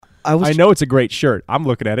I know it's a great shirt. I'm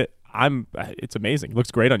looking at it. It's amazing. It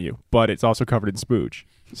looks great on you, but it's also covered in spooge.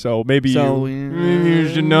 So maybe you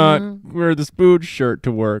should not wear the spooge shirt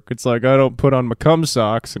to work. It's like I don't put on my cum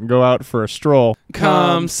socks and go out for a stroll.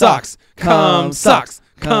 Cum socks, cum socks,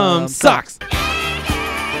 cum socks.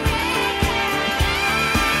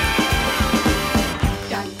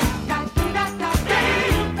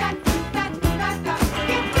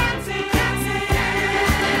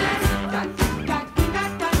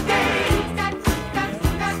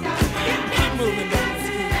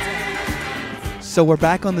 So we're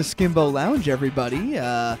back on the Skimbo Lounge, everybody.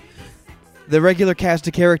 The regular cast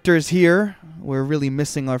of characters here. We're really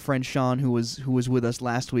missing our friend Sean, who was with us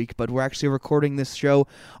last week, but we're actually recording this show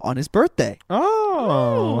on his birthday.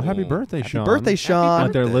 Oh, happy birthday, Sean. Happy birthday, Sean.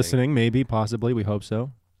 Out there listening, maybe, possibly. We hope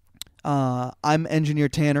so. I'm Engineer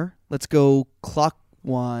Tanner. Let's go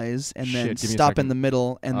clockwise and then stop in the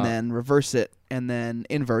middle and then reverse it and then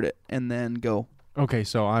invert it and then go. Okay,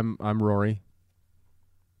 so I'm Rory.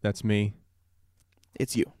 That's me.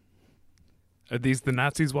 It's you. Are these the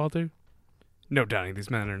Nazis, Walter? No, Donnie. These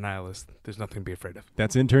men are nihilists. There's nothing to be afraid of.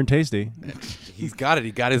 That's Intern Tasty. He's got it.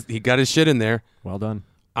 He got his shit in there. Well done.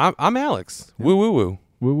 I'm Alex. Woo woo woo.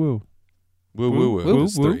 Woo woo. Woo woo woo. Woo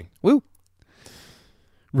woo. Woo.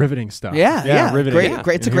 Riveting stuff. Yeah. Riveting. Great. Yeah.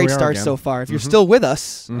 Great. It's a great start so far. If you're still with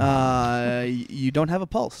us, you don't have a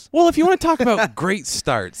pulse. Well, if you want to talk about great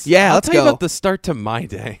starts, yeah, I'll let's tell you go. about the start to my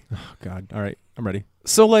day. Oh God. All right, I'm ready.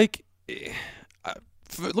 So, like,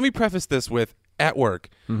 let me preface this with, at work,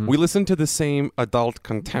 we listen to the same adult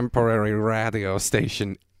contemporary radio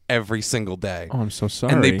station every single day. Oh, I'm so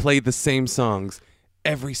sorry. And they play the same songs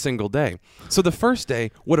every single day. So the first day,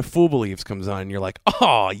 What a Fool Believes comes on, and you're like,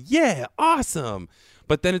 oh, yeah, awesome.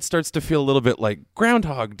 But then it starts to feel a little bit like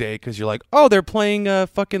Groundhog Day because you're like, oh, they're playing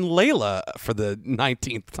fucking Layla for the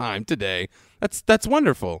 19th time today. That's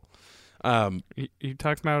wonderful. You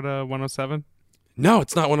talking about 107? No,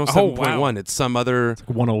 it's not 107.1. wow. It's some other... It's like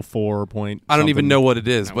 104 point. I don't even know what it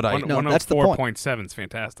is, No, but I... No, that's the point. 104.7 is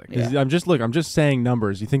fantastic. Yeah. I'm just saying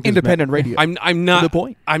numbers. You think Independent radio. I'm not... The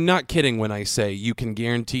point. I'm not kidding when I say you can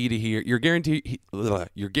guarantee to hear... You're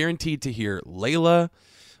guaranteed to hear Layla,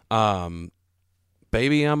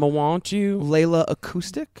 Baby I'ma Want You. Layla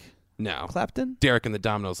acoustic. No. Clapton. Derek and the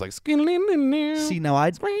Dominoes like... See, now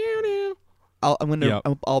I'm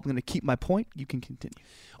gonna keep my point. You can continue.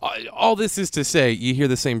 All this is to say, you hear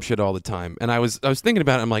the same shit all the time. And I was thinking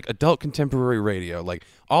about it. I'm like, adult contemporary radio. Like,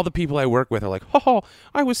 all the people I work with are like, oh,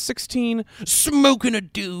 I was 16, smoking a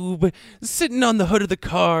doob, sitting on the hood of the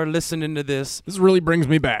car, listening to this. This really brings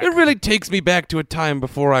me back. It really takes me back to a time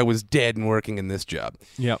before I was dead and working in this job.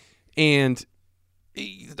 Yep. And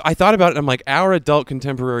I thought about it. And I'm like, our adult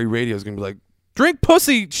contemporary radio is going to be like, drink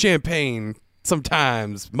pussy champagne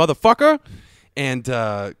sometimes, motherfucker. And,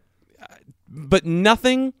 but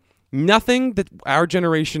nothing that our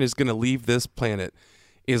generation is going to leave this planet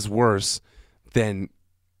is worse than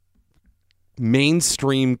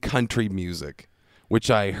mainstream country music,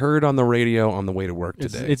 which I heard on the radio on the way to work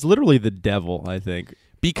today. It's literally the devil, I think.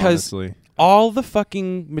 Because honestly, all the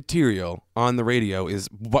fucking material on the radio is,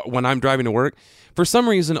 when I'm driving to work, for some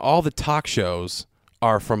reason, all the talk shows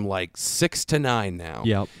are from like 6 to 9 now.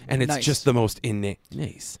 Yep. And it's Nice. just the most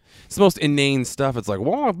It's the most inane stuff. It's like,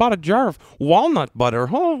 well, I bought a jar of walnut butter.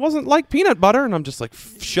 Oh, it wasn't like peanut butter. And I'm just like,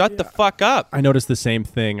 shut the fuck up. I noticed the same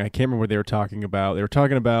thing. I can't remember what they were talking about. They were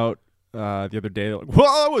talking about the other day. They're like, well,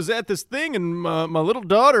 I was at this thing, and my little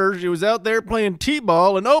daughter, she was out there playing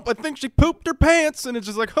t-ball, and I think she pooped her pants. And it's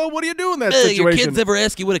just like, oh, what do you do in that situation? Your kids ever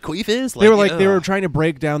ask you what a queef is? They were trying to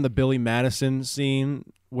break down the Billy Madison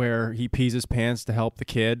scene where he pees his pants to help the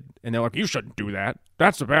kid, and they're like, you shouldn't do that.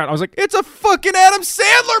 That's so bad. I was like, it's a fucking Adam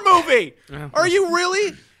Sandler movie! Are you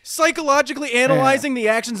really psychologically analyzing the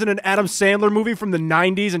actions in an Adam Sandler movie from the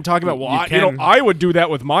 90s and talking about, well, I would do that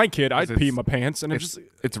with my kid. I'd pee my pants. And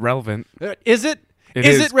it's relevant. Is it? It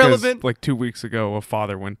is is it relevant? Like 2 weeks ago, a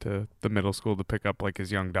father went to the middle school to pick up like his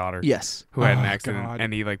young daughter. Yes. Who had an accident, God.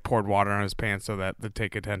 and he like poured water on his pants so that to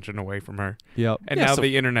take attention away from her. Yep. And Yeah, now so-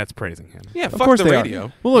 the internet's praising him. Yeah, Of fuck course the they are.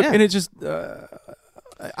 radio. Well, look, Yeah. and it just...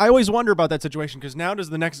 I always wonder about that situation, because now does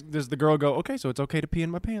the girl go, okay, so it's okay to pee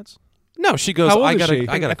in my pants? No, she goes, How old I is got she?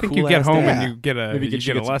 a I think cool you get ass home dad. and you get a Maybe you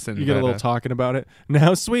get a lesson. You get a but, little talking about it.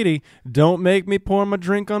 Now, sweetie, don't make me pour my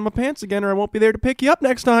drink on my pants again, or I won't be there to pick you up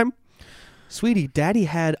next time. Sweetie, Daddy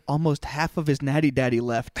had almost half of his natty daddy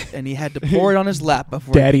left, and he had to pour it on his lap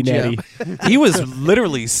before Daddy he natty. He was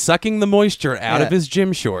literally sucking the moisture out of his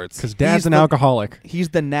gym shorts. Because Dad's He's an the- alcoholic. He's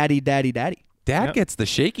the natty daddy daddy. Dad Yep. gets the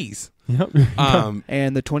shakies. Yep.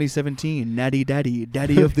 And the 2017 Natty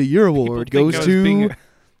Daddy of the Year award People goes think I was being to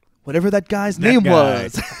whatever that guy's That name guy.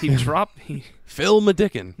 was. He dropped Phil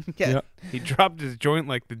Madicken. Yeah. Yep. he dropped his joint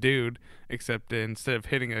like the dude, except instead of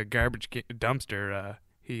hitting a garbage dumpster,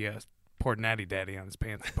 he poured Natty Daddy on his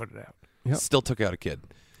pants and put it out. Yep. Still took out a kid.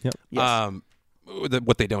 Yep. Yes.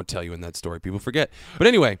 What they don't tell you in that story, people forget. But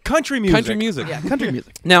anyway, Country music. country music. Yeah, country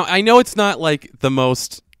music. Now, I know it's not like the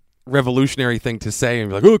most revolutionary thing to say and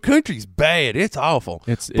be like, oh, country's bad. It's awful.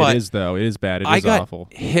 It But is, though. It is bad. It I is got awful.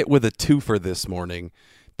 hit with a twofer this morning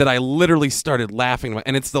that I literally started laughing.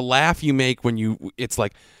 And it's the laugh you make when it's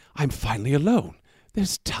like, I'm finally alone.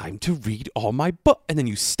 There's time to read all my book. And then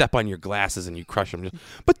you step on your glasses and you crush them.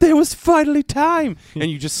 But there was finally time. And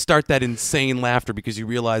you just start that insane laughter because you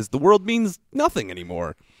realize the world means nothing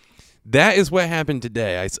anymore. That is what happened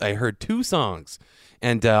today. I heard 2 songs.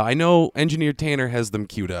 And I know Engineer Tanner has them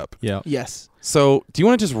queued up. Yeah. Yes. So do you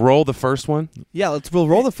want to just roll the first one? Yeah, we'll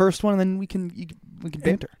roll the first one and then we can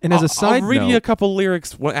banter. And as a side I'll read note, you a couple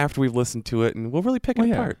lyrics after we've listened to it, and we'll really pick it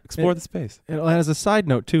yeah. apart, explore the space. and as a side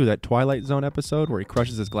note too, that Twilight Zone episode where he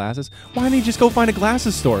crushes his glasses, why didn't he just go find a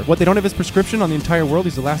glasses store? What, they don't have his prescription on the entire world?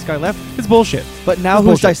 He's the last guy left? It's bullshit. But now It's who's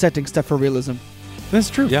bullshit. dissecting stuff for realism? That's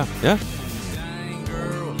true. Yeah.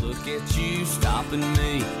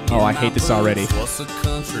 Oh, I hate this already.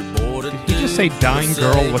 Did he just say dying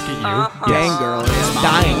girl, look at you? Dang girl, it's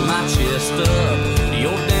dying.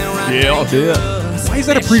 Yeah. Why is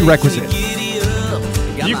that a prerequisite?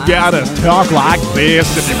 You gotta talk like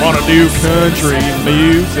this if you want to do country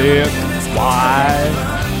music. Why?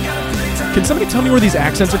 Can somebody tell me where these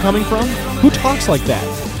accents are coming from? Who talks like that?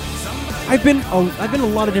 I've been in a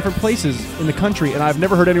lot of different places in the country, and I've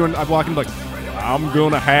never heard anyone. I've walked in like, I'm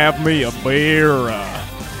gonna have me a beer.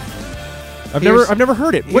 I've never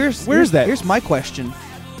heard it. Where's that? Here's my question.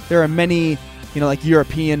 There are many, like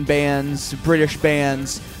European bands, British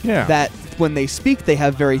bands, Yeah. that when they speak they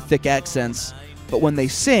have very thick accents, but when they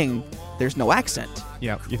sing, there's no accent.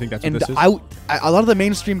 Yeah, you think that's what And this is? a lot of the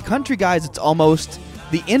mainstream country guys, it's almost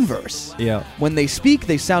the inverse. Yeah. When they speak,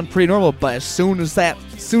 they sound pretty normal, but as soon as that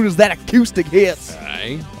acoustic hits,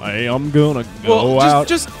 Hey, I'm gonna go well, out.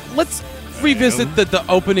 just let's revisit the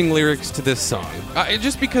opening lyrics to this song,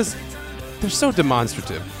 just because they're so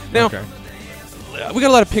demonstrative. Now, Okay. we got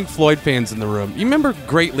a lot of Pink Floyd fans in the room. You remember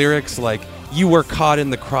great lyrics like, you were caught in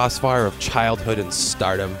the crossfire of childhood and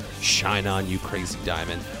stardom. Shine on, you crazy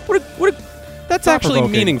diamond. That's actually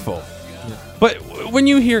Thought-provoking. meaningful. But when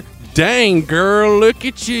you hear, dang girl, look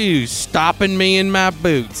at you, stopping me in my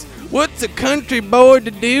boots. What's a country boy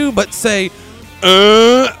to do but say,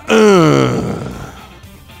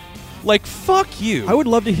 Like, fuck you. I would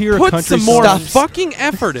love to hear a Put country some more song. fucking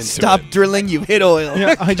effort into stop it. drilling, you hit oil.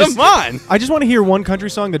 Yeah, Come on. I just want to hear one country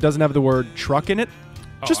song that doesn't have the word truck in it.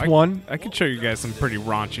 Just one. I could show you guys some pretty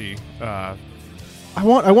raunchy. I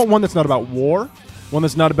want one that's not about war. One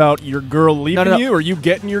that's not about your girl leaving no. you or you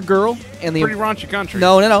getting your girl. And Pretty raunchy country.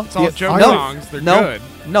 No. It's all joke no, songs. They're no, good.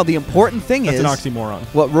 No, the important thing That's is an oxymoron.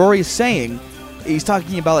 what Rory's saying. He's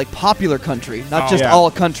talking about like popular country, not just yeah. all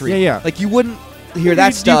country. Yeah, yeah. Like you wouldn't hear that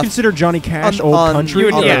Do you stuff. consider Johnny Cash on- old on- country? you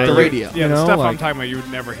would- on yeah, the the radio. Yeah, You the know, stuff like- I'm talking about, you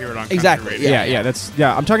would never hear it on country Exactly, radio.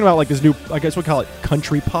 Yeah. I'm talking about like this new. I guess we call it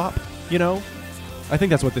country pop. You know, I think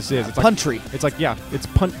that's what this is. It's like Country. It's like it's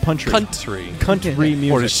puntry. Country. Country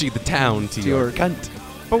music. Or is she the town to your cunt?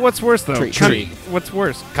 But what's worse though? Tree. What's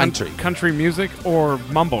worse? Country. Country music or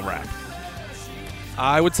mumble rap?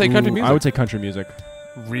 I would say country Ooh, music. I would say country music.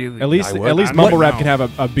 Really? At least I would. at least I mumble don't rap know. can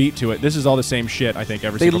have a beat to it. This is all the same shit. I think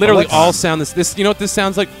every They single literally time. all sound this. You know what this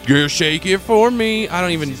sounds like? Girl, shake it for me. I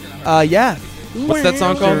don't even. Yeah. What's that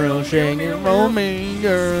song called? Girl, shake it, roll me,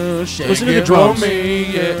 girl, shake Listen to it, the drums. roll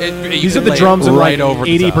me. These are the drums in right like over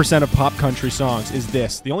the top. 80% of pop country songs. Is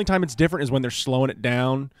this the only time it's different is when they're slowing it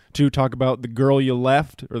down to talk about the girl you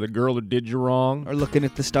left or the girl who did you wrong Or looking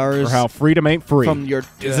at the stars. or how freedom ain't free. from your.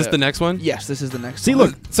 Is this the next one? Yes, this is the next. See,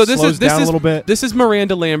 one. look. So this slows is this down is a little bit. This is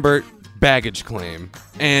Miranda Lambert baggage claim,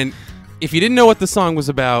 and if you didn't know what the song was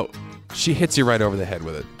about, she hits you right over the head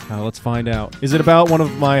with it. Let's find out. Is it about one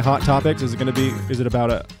of my hot topics? Is it going to be? Is it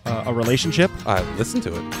about a relationship? Listen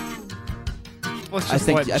to it. Let's I just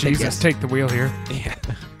think- let I think Jesus yes. take the wheel here. Yeah,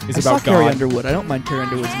 Is I it saw about Carrie God? Underwood. I don't mind Carrie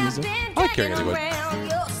Underwood's music. I like Carrie Underwood.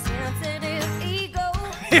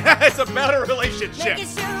 Yeah, it's about a relationship.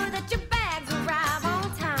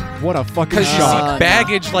 What a fucking Because shock!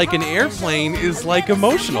 baggage like an airplane is like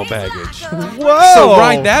emotional baggage. Whoa! So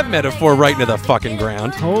ride that metaphor right into the fucking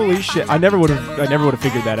ground. Holy shit! I never would have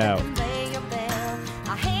figured that out.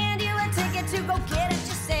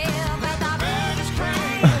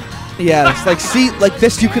 Yeah, it's like like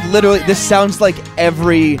this. You could literally. This sounds like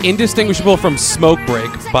every Indistinguishable from Smoke Break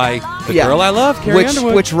by the Yeah. girl I love, Carrie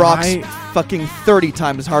Underwood. which rocks fucking 30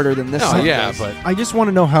 times harder than this Oh song yeah, does. but I just want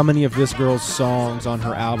to know how many of this girl's songs on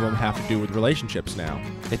her album have to do with relationships now.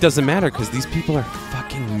 it doesn't matter because these people are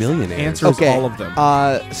fucking millionaires. Answer is Okay, all of them.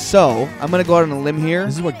 So I'm gonna go out on a limb here.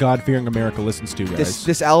 This is what God-fearing America listens to, guys.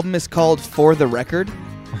 This album is called For the Record,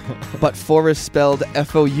 but for is spelled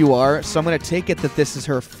F-O-U-R. So I'm gonna take it that this is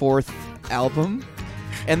her 4th album.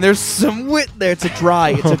 And there's some wit there. It's a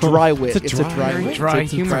dry wit. It's a dry wit. dry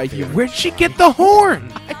It's a humor. dry humor. Where'd she get the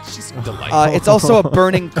horn? She's delightful. It's also a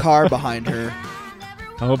burning car behind her.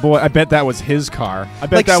 Oh boy, I bet that was his car. I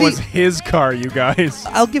bet Like, that see- was his car, you guys.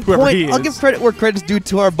 I'll give Whoever he I'll is. give credit where credit's due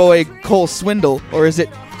to our boy Cole Swindle, or is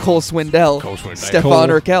it Cole Swindell? Cole Swindell. Stefan Cole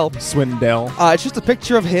Urkel. Swindell. It's just a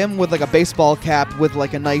picture of him with like a baseball cap with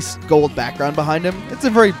like a nice gold background behind him. It's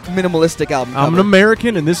a very minimalistic album. I'm an cover.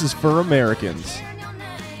 American, and this is for Americans.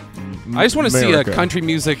 I just want to see a America. country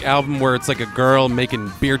music album where it's like a girl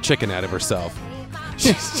making beer chicken out of herself.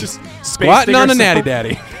 She's just Squatting on a natty dad.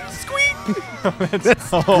 daddy. That's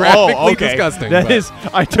graphically disgusting, That but- is,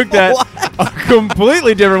 I took that a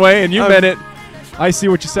completely different way, and you meant it. I see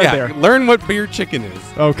what you said Yeah, there. learn what beer chicken is.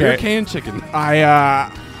 Okay. Beer can chicken.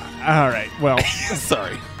 All right. Well,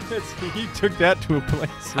 Sorry. he took that to a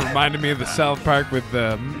place. Reminded me of the South Park with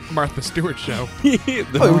the Martha Stewart show. Oh,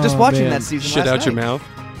 we were just Oh, watching man. that season. Shit last out your night. mouth.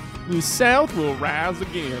 The South will rise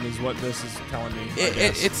again, is what this is telling me. I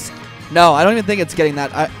guess. It's No, I don't even think it's getting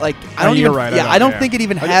that. I don't you're even. right, Yeah, I don't think it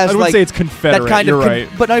even has I would like say it's Confederate. that kind you're of, right.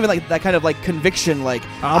 but not even like that kind of like conviction. Like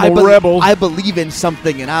I'm a rebel. I believe in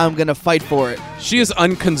something and I'm gonna fight for it. she is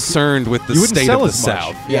unconcerned with the You wouldn't state sell of the as much.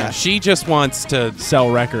 South. Yeah. She just wants to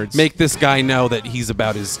Sell records. make this guy know that he's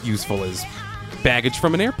about as useful as baggage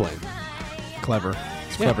from an airplane. clever.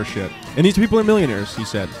 It's Yeah. clever shit. And these people are millionaires, he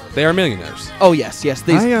said. They are millionaires. Oh yes. These.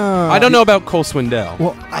 I don't know about Cole Swindell.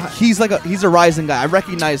 Well, He's a rising guy. I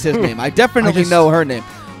recognize his name. I definitely just- know her name.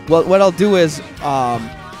 Well, what I'll do is,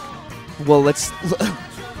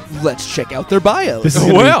 let's check out their bios. this is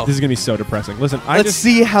gonna Well. be, this is gonna be so depressing. Listen, Let's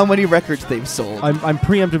see how many records they've sold. I'm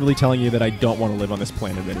preemptively telling you that I don't want to live on this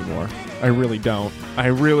planet anymore. I really don't.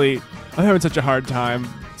 I'm having such a hard time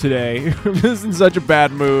today. I'm just in such a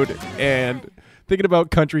bad mood, and thinking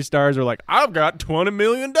about country stars are like, I've got $20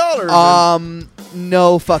 million.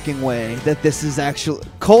 No fucking way that this is actually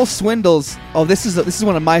Cole Swindle's. Oh, this is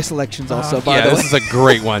one of my selections also. By yeah, the this way, is a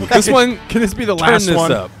great one. This one, Can this be the turn last this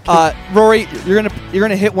one? up. Rory, you're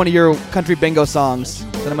gonna hit one of your country bingo songs.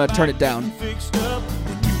 Then I'm gonna turn it down. Fixed up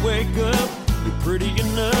when you wake up, you're pretty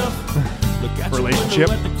enough. Look out your Relationship.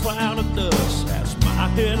 window at the cloud of dust. That's my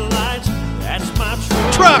headlights. That's my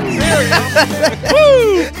truck.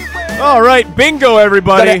 All right, bingo, Got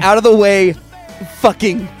everybody. it out of the way,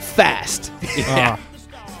 fucking fast. Ah,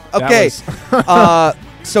 that Okay, was-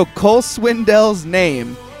 so Cole Swindell's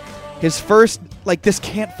name, his first, like this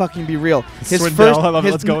can't fucking be real. His Swindell, first, I love it.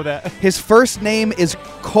 his- Let's go with that. His first name is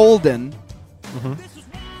Colden, Mm-hmm.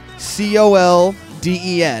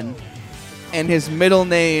 Colden, and his middle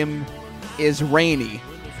name is Rainey,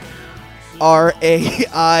 Rainey.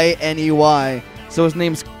 So his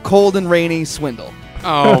name's Colden Rainey Swindle.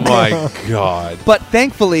 Oh my god. But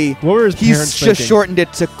thankfully, What were his he's parents just thinking? shortened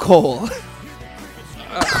it to Cole.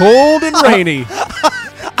 Cold and rainy.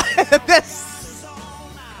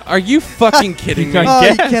 Are you fucking kidding me? I Oh,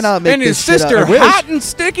 you guess. cannot make And his this shit sister, up. hot and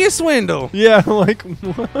sticky Swindle. Yeah, like,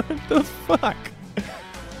 what the fuck?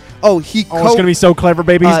 Oh, he Oh, it's gonna be so clever,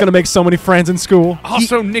 baby. He's gonna make so many friends in school.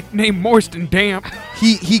 Also nicknamed Moist and Damp.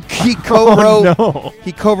 he co-wrote Oh, no.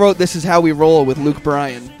 he co-wrote "This Is How We Roll" with Luke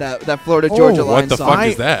Bryan, that Florida Georgia Oh, line What the song. fuck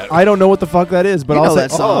is that? I don't know what the fuck that is, but You I'll know say,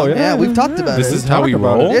 that song. Oh, Yeah, we've talked about This it. is how we Talk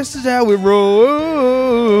about roll? it. This is how we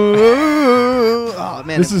roll. Oh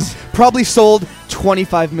man, This it is- probably sold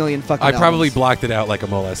 25 million fucking. I probably albums. blocked it out like a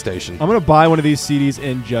molestation. I'm gonna buy one of these CDs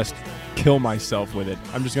and just kill myself with it.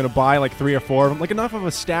 I'm just gonna buy like 3 or 4 of them, like enough of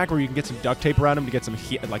a stack where you can get some duct tape around them to get some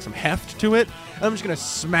some heft to it. And I'm just gonna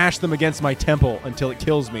smash them against my temple until it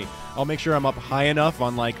kills me. I'll make sure I'm up high enough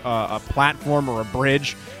on like a platform or a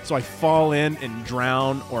bridge so I fall in and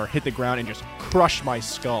drown or hit the ground and just crush my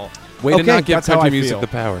skull. Way Okay, to not give that's how country I music feel. the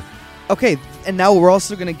power. Okay, and now we're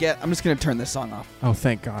also gonna get. I'm just gonna turn this song off. Oh,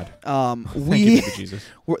 thank God. Thank Thank you, baby Jesus.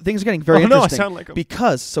 things are getting very Oh, no, I interesting sound like him.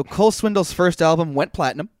 because Cole Swindle's first album went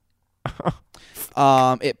platinum.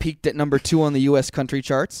 It peaked at number 2 on the U.S. country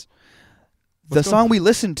charts. The Let's go. song we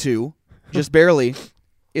listened to, just barely,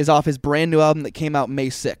 is off his brand new album that came out May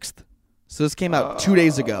 6th. So this came out 2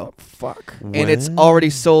 days ago, Fuck. and it's already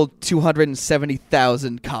sold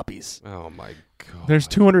 270,000 copies. Oh my god. There's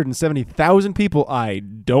 270,000 people I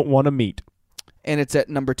don't want to meet. And it's at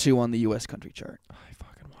number 2 on the U.S. country chart. I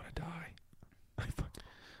fucking want to die.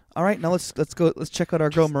 All right, now let's go. Let's check out our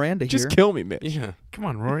girl Miranda Just here. kill me, Mitch. Yeah. Come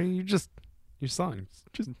on, Rory. Your song.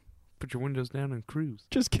 Just put your windows down and cruise.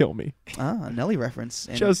 Just kill me. A Nelly reference.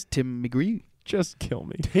 And Just- Tim McGree. Just kill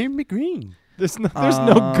me. Tim McGreen. There's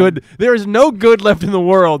no good. There is no good left in the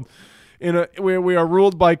world. Where we are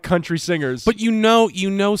ruled by country singers. But you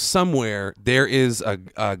know somewhere there is a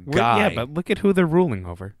guy. Yeah, but look at who they're ruling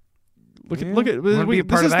over. look at Wanna be a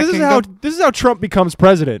part of that this is how Trump becomes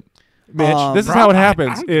president. Mitch, this is how it I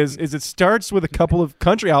happens. don't- Is it starts with a couple of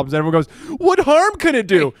country albums, and everyone goes, "What harm can it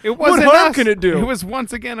do? It What wasn't harm us. can it do?" It was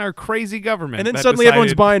once again our crazy government. And then that suddenly everyone's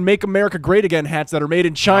decided- buying "Make America Great Again" hats that are made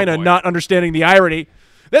in China, boy. not understanding the irony.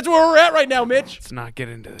 That's where we're at right now, Mitch. Let's not get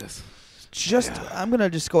into this. I'm gonna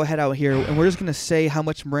just go ahead out here, and we're just gonna say how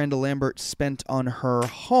much Miranda Lambert spent on her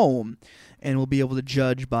home, and we'll be able to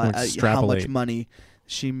judge by how much Extrapolate. money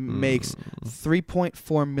she makes.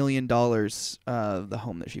 $3.4 million. The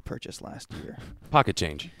home that she purchased last year, Pocket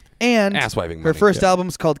change. and Ass-wiping her money. first Yeah. album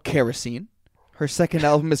is called Kerosene. Her second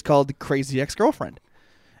album is called Crazy Ex-Girlfriend.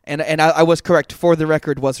 And I was correct. For the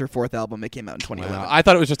Record was her fourth album. It came out in 2011. Wow. I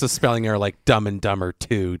thought it was just a spelling error like Dumb and Dumber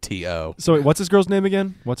 2 T-O. So wait, what's this girl's name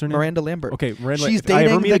again? What's her name? Miranda Lambert. Okay, Miranda. She's if I ever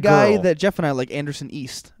dating meet the a guy girl- that Jeff and I like, Anderson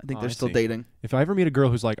East. I think Oh, they're I still see. dating. If I ever meet a girl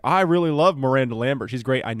who's like, I really love Miranda Lambert, she's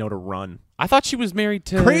great, I know to run. I thought she was married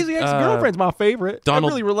to Crazy Ex-Girlfriend's my favorite. Donald,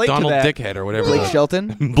 I really relate Donald to that. Dickhead or whatever. Blake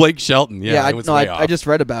Shelton. Blake Shelton. Yeah, it was way I off. just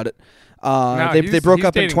read about it. No, They he's- broke he's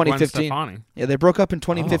up in dating Gwen 2015. Stefani. Yeah, they broke up in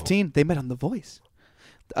 2015. They met on The Voice.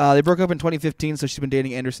 They broke up in 2015, so she's been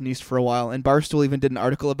dating Anderson East for a while. And Barstool even did an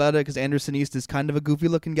article about it because Anderson East is kind of a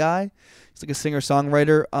goofy-looking guy. He's like a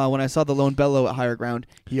singer-songwriter. When I saw the Lone Bellow at Higher Ground,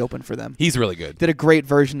 he opened for them. He's really good. Did a great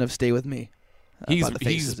version of "Stay with Me." He's- by the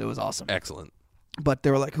Faces. he's It was awesome. Excellent. But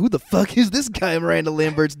they were like, "Who the fuck is this guy Miranda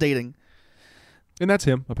Lambert's dating?" And that's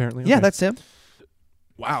him, apparently. Yeah, Okay. that's him.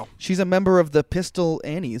 wow. She's a member of the Pistol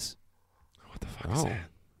Annies, What the fuck is Oh.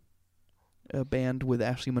 that? a band with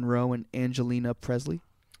Ashley Monroe and Angelina Presley.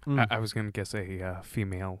 I was going to guess a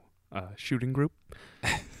female shooting group.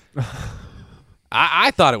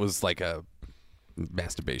 I thought it was like a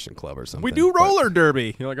masturbation club or something. We do but roller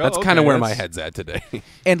derby. You're like, oh, That's okay, kind of where my that's- head's at today.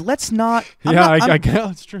 And let's not. I'm Yeah, not- I I'm-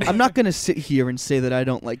 guess it's true. I'm not going to sit here and say that I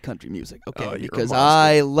don't like country music, okay? Oh, you're a Because monster.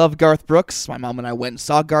 I love Garth Brooks. My mom and I went and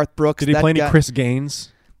saw Garth Brooks. Did he That play any guy- Chris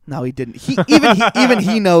Gaines? No, he didn't. Even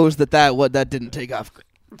he knows that didn't take off.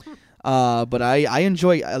 But I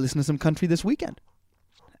enjoy. I listen to some country this weekend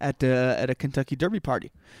at a Kentucky Derby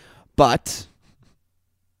party, but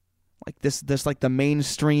like this like the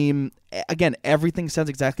mainstream. Again, everything sounds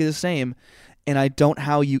exactly the same, and I don't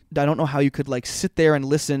know how you could like sit there and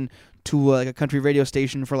listen to like a country radio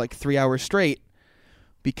station for like 3 hours straight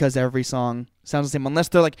because every song sounds the same unless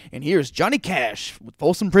they're like, and here's Johnny Cash with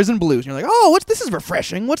Folsom Prison Blues, and you're like, oh, this is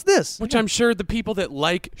refreshing. What's this? Which I'm sure the people that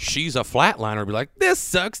like She's a Flatliner will be like, this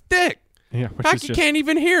sucks dick. Yeah, which Heck, is you just- can't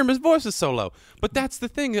even hear him. His voice is so low. But that's the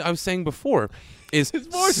thing I was saying before. His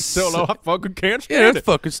voice is so low, I fucking can't Yeah, stand that's it.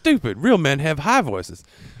 fucking stupid. Real men have high voices.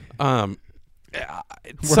 Where's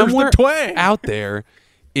Somewhere the twang? out there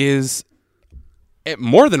is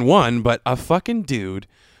more than one, but a fucking dude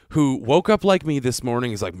who woke up like me this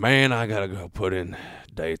morning. He's like, man, I gotta go put in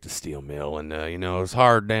a day at the steel mill, and it's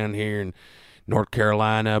hard down here in North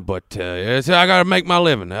Carolina, but I gotta make my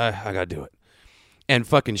living. I gotta do it. And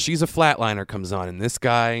fucking She's a Flatliner comes on, and this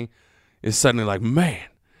guy is suddenly like, man,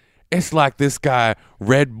 it's like this guy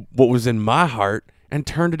read what was in my heart and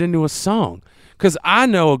turned it into a song. Because I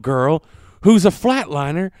know a girl who's a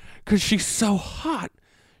flatliner because she's so hot.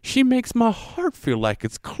 She makes my heart feel like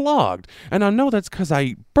it's clogged. And I know that's because I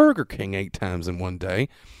eat Burger King 8 times in one day.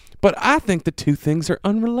 But I think the two things are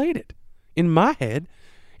unrelated. In my head,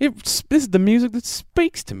 this is the music that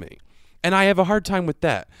speaks to me. And I have a hard time with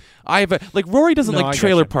that. Rory doesn't No, I like get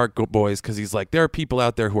Trailer you. Park Boys because he's like, there are people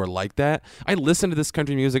out there who are like that. I listen to this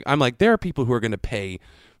country music. I'm like, there are people who are going to pay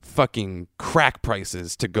fucking crack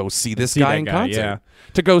prices to go see this guy in concert. yeah.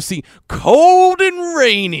 To go see Colden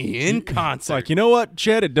Rainey in concert. It's like, you know what,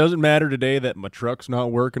 Chet? It doesn't matter today that my truck's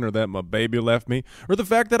not working or that my baby left me or the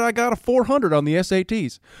fact that I got a 400 on the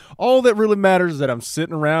SATs. All that really matters is that I'm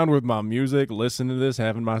sitting around with my music, listening to this,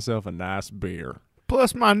 having myself a nice beer.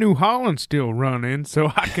 Plus, my New Holland's still running,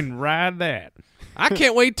 so I can ride that. I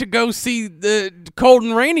can't wait to go see the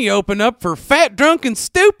Colden Rainey open up for Fat, Drunk, and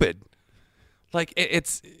Stupid. Like,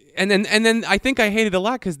 it's... And then I think I hate it a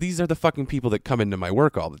lot because these are the fucking people that come into my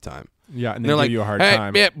work all the time. Yeah, and They're they like, give you a hard hey,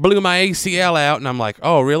 time. yeah, blew my ACL out, and I'm like,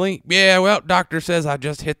 oh, really? Yeah, well, doctor says I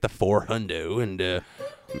just hit the 400 and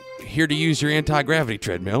here to use your anti-gravity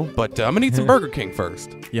treadmill, but I'm going to eat some Burger King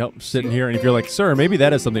first. Yep, sitting here, and if you're like, sir, maybe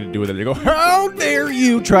that has something to do with it, they go, how dare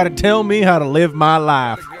you try to tell me how to live my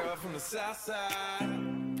life?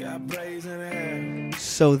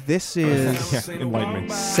 So this is Yeah, enlighten me.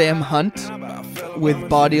 Sam Hunt with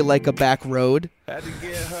Body Like a Back Road.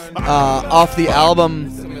 Off the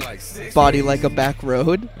album Body Like a Back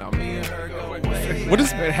Road. What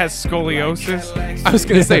is? It has scoliosis. I was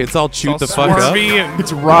gonna say it's all chewed the fuck up. Swarmy and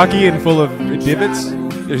It's rocky and full of divots.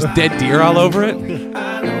 There's dead deer all over it.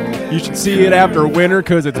 You should see it after winter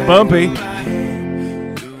because it's bumpy.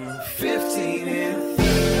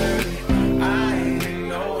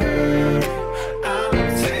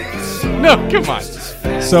 No, come on.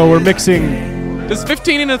 So we're mixing. Does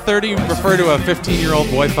 15 and a 30 refer to a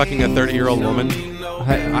 15-year-old boy fucking a 30-year-old woman?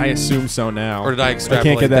 I assume so now. Or did I I extrapolate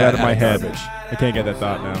can't get that out of my head. garbage? I can't get that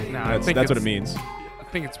thought now. No, I that's think that's what it it's- means. I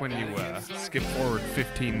think it's when you skip forward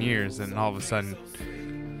 15 years and all of a sudden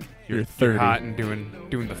You're 30. you're hot and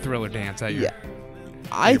doing the Thriller dance at your. Yeah.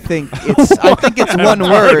 I think it's one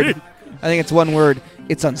word. I think it's one word.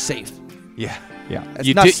 It's unsafe. Yeah. Yeah. It's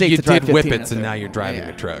You not did, safe you to drive did 15 whippets, and now you're driving Yeah.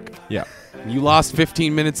 a truck. Yeah. You lost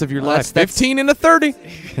 15 minutes of your Well, life. that's- 15 and a 30.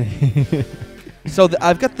 So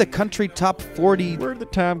I've got the country top 40 Where'd the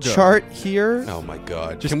time go? chart here. Oh my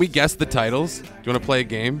God. Can we guess the titles? Do you want to play a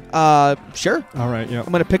game? Sure. All right. Yeah.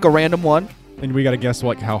 I'm gonna pick a random one. And we got to guess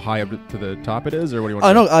like how high up to the top it is, or what do you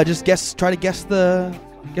want? Oh no, just try to guess the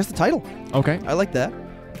title. Okay. I like that.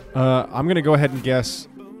 I'm gonna go ahead and guess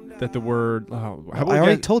that the word. How about I we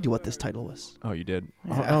already guess- told you what this title was. Oh, you did.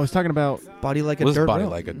 Yeah. I was talking about. Body like a What is dirt body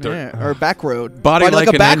road. like a dirt- Yeah, or back road. Body like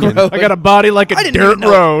a an back onion. road. I got a body like I a didn't dirt even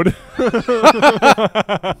know. road.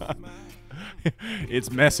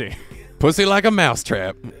 It's messy. Pussy like a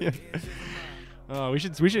mousetrap. Oh, we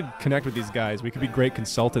should connect with these guys. We could be great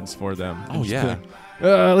consultants for them. Oh, yeah.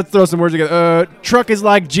 Let's throw some words together. Truck is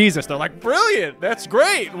like Jesus. They're like, brilliant. That's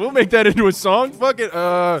great. We'll make that into a song. Fuck it.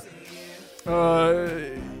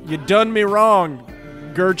 You done me wrong,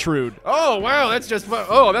 Gertrude. Oh wow, that's just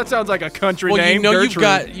that sounds like a country Well, name. you know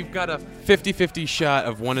Gertrude. you've got a 50-50 shot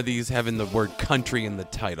of one of these having the word country in the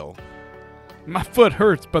title. My foot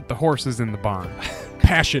hurts, but the horse is in the barn.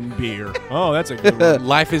 passion beer. Oh, that's a good one.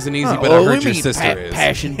 Life isn't easy, but I heard your sister is.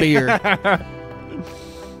 Passion beer.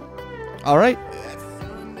 All right.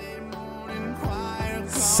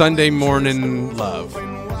 Sunday morning love.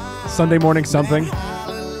 Sunday morning something.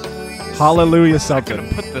 Hallelujah I'm something.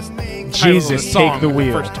 gonna put this title Jesus, of the song take the in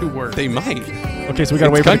wheel. first two words. They might. Okay, so we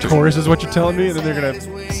gotta It's wait for country. the chorus, is what you're telling me, and then they're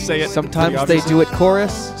gonna say it. Sometimes pretty they obviously? do it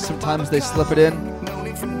chorus. Sometimes they slip it in.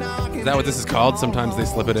 Is that what this is called? Sometimes they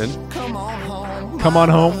slip it in. Come on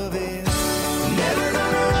home.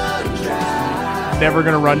 Never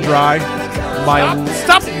gonna run dry.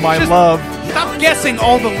 Stop! My Just love. Stop guessing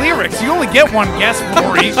all the lyrics. You only get one guess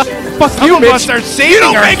for each. Fuck Some you, of Mitch. us are saving You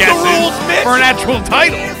don't our make the guesses rules, Mitch. for an actual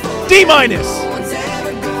title. D minus.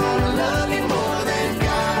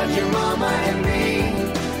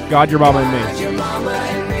 God, your mama, and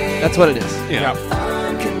me. That's what it is. Yeah.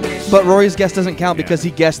 But Rory's guess doesn't count because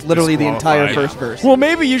he guessed literally the entire Disqualified. first verse. Well,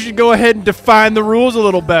 maybe you should go ahead and define the rules a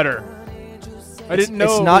little better. I didn't know.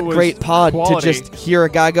 It's it not was great pod quality. to just hear a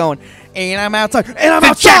guy going, and I'm outside, and I'm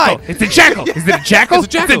It's a outside. jackal. It's a jackal. Is it a jackal? It's a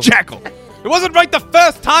jackal. It's a jackal. It wasn't right the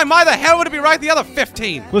first time. Why the hell would it be right the other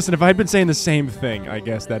 15? Listen, if I had been saying the same thing, I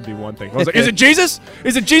guess that'd be one thing. I was like, is it Jesus?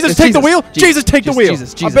 Is it Jesus? It's Take the Jesus. wheel. Jesus. Jesus, take the Just wheel.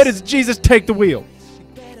 Jesus. I Jesus. bet it's Jesus. Take the wheel.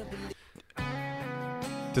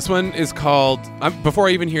 This one is called, before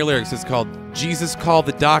I even hear lyrics, it's called Jesus Called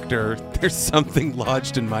the Doctor. There's something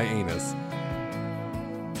lodged in my anus.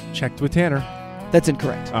 Checked with Tanner. That's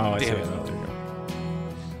incorrect. Oh, I see. Damn it. Oh, there you go.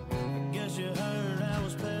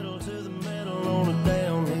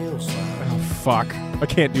 Oh, fuck. I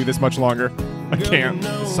can't do this much longer. I can't.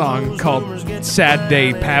 Song called "Sad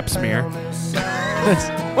Day Pap Smear."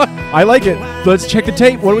 What? I like it. Let's check the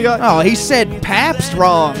tape. What do we got? Oh, he said Pabst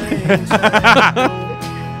wrong.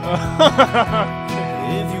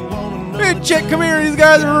 Hey, Chick, come here. These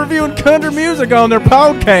guys are reviewing country music on their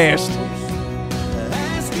podcast.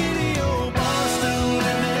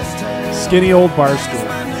 Skinny old bar stool.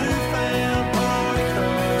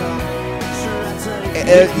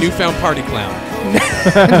 Newfound party clown.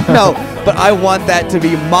 No, but I want that to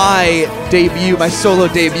be my debut, my solo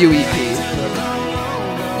debut EP.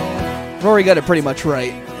 Rory got it pretty much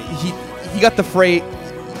right. He got the phrase.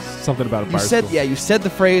 Something about a You bar said stool. yeah, you said the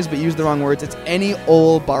phrase, but used the wrong words. It's any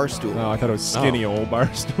old bar stool. Oh, I thought it was skinny old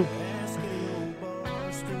bar stool.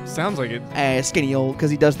 Sounds like it. Skinny old,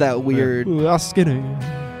 because he does that weird. Ooh, ah, skinny.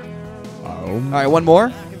 All right, one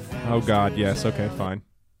more. Oh, God, yes. Okay, fine.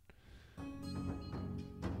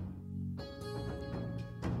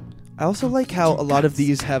 I also like how a lot of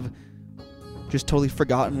these have just totally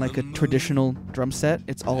forgotten like a traditional drum set.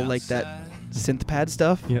 It's all like that synth pad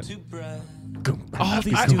stuff. Yeah. All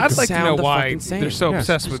these I'd dudes like to know sound why fucking same. they're so Yes.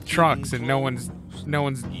 obsessed with trunks and no one's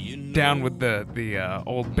down with the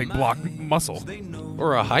old big block muscle.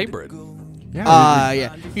 Or a hybrid.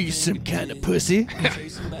 Yeah. You some kind of pussy.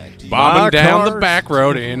 Bombing My down the cars. back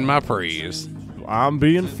road in my Prius. I'm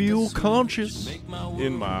being fuel conscious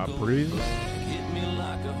in my Prius.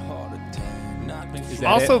 Is that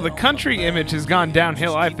Also, it? the country image has gone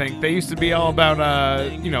downhill, I think. They used to be all about,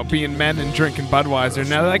 being men and drinking Budweiser.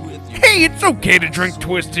 Now they're like, hey, it's okay to drink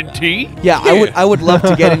Twisted Tea. Yeah, I would love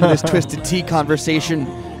to get into this Twisted Tea conversation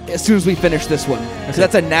as soon as we finish this one. So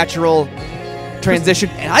that's a natural transition.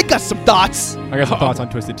 And I got some thoughts. I got some thoughts on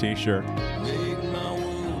Twisted Tea, sure.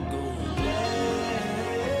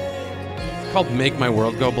 It's called Make My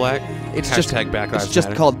World Go Black. It's Hashtag Black Lives It's just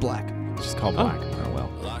Matter. called Black. It's just called Black. Oh,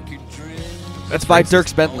 well. That's by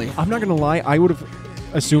Dierks Bentley. I'm not going to lie. I would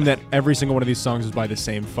have assumed that every single one of these songs is by the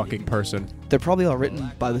same fucking person. They're probably all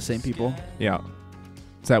written by the same people. Yeah.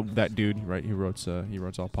 It's that dude, right? He wrote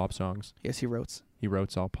all pop songs. Yes, he wrote. He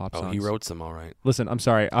wrote all pop songs. Oh, he wrote some, all right. Listen, I'm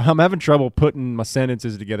sorry. I'm having trouble putting my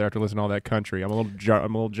sentences together after listening to all that country. I'm a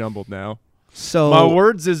little jumbled now. So My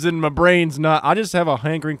words is in my brain's not. I just have a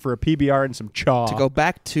hankering for a PBR and some chaw. to go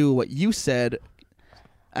back to what you said,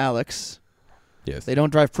 Alex, Yes. they don't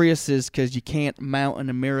drive Priuses because you can't mount an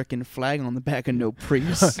American flag on the back of no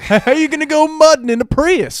Prius. How you gonna go mudding in a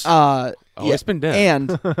Prius? Oh, it's been dead.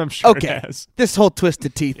 And I'm sure okay, it has. this whole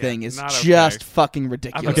Twisted Tea thing is not okay. just fucking I've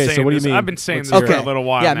ridiculous. been Okay, so saying what do you this- mean? I've been saying Let's this hear for it. a little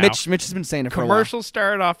while yeah, now. Mitch has been saying it for a while. Commercials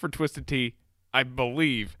started off for Twisted Tea, I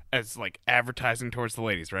believe, as like advertising towards the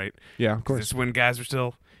ladies, right? Yeah, of 'Cause course. This is when guys were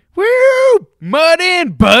still, woo, Mud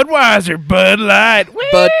in, Budweiser, Bud Light, woo,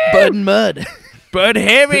 Bud and Mud. Bud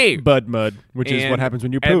Heavy. Bud mud, which is what And- happens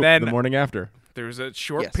when you and poop then- the morning after. There was a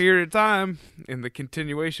short Yes. period of time in the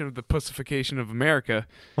continuation of the pussification of America.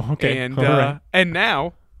 Okay, And all right. and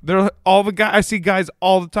now they're all the guys. I see guys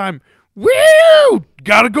all the time. Woo!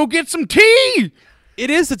 Gotta go get some tea. It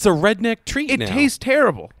is. It's a redneck treat It now. tastes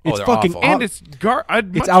terrible. Oh, It's they're fucking awful. And it's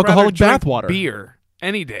I'd much alcoholic rather drink bathwater. beer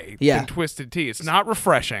any day Yeah. than Twisted Tea. It's not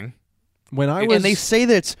refreshing. When I was And they say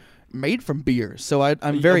that it's made from beer. So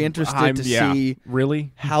I'm very interested to see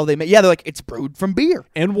really how they make. Yeah, they're like, it's brewed from beer.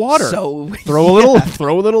 and water. So throw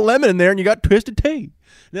a little lemon in there, and you got Twisted Tea.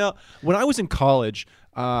 Now, when I was in college,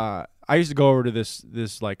 I used to go over to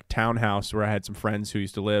this like townhouse where I had some friends who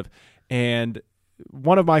used to live, and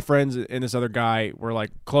one of my friends and this other guy were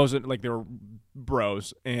like closing, like they were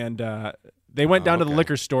bros, and they went down to the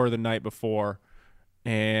liquor store the night before,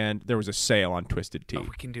 and there was a sale on Twisted Tea. Oh,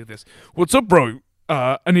 we can do this. What's up, bro?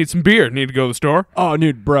 I need some beer. Need to go to the store. Oh,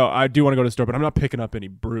 dude, bro, I do want to go to the store, but I'm not picking up any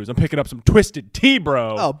brews. I'm picking up some Twisted Tea,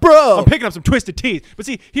 bro. Oh, bro. I'm picking up some Twisted Teas. But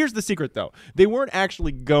see, here's the secret, though. They weren't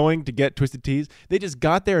actually going to get Twisted Teas. They just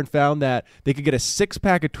got there and found that they could get a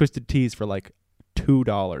 6-pack of Twisted Teas for like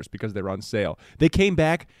 $2 because they were on sale. They came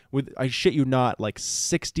back with, I shit you not, like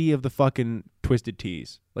 60 of the fucking Twisted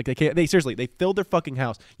Teas. Like they seriously, they filled their fucking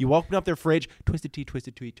house. You open up their fridge, Twisted Tea,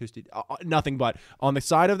 nothing but on the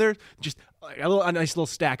side of there, just a nice little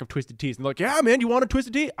stack of Twisted Teas. And they're like, yeah, man, you want a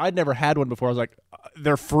Twisted Tea? I'd never had one before. I was like,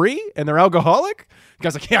 they're free and they're alcoholic? The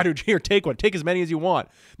guy's like, yeah, dude, here, take one. Take as many as you want.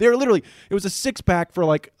 They were literally, it was a 6-pack for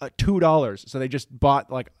like $2. So they just bought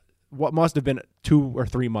like what must have been 2 or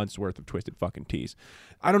 3 months worth of Twisted fucking Teas.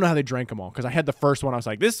 I don't know how they drank them all because I had the first one. I was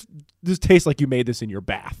like, this tastes like you made this in your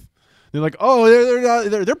bath. They're like, oh,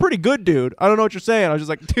 they're pretty good, dude. I don't know what you're saying. I was just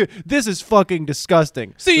like, dude, this is fucking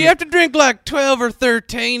disgusting. So you have to drink like 12 or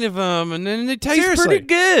 13 of them, and then they taste Seriously. pretty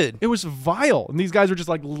good. It was vile, and these guys were just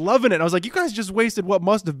like loving it. And I was like, you guys just wasted what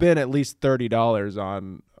must have been at least $30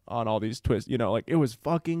 on all these twists. You know, like it was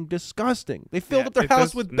fucking disgusting. They filled Yeah, up their it house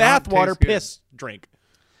does with not bathwater taste good. piss drink.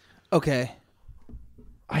 Okay.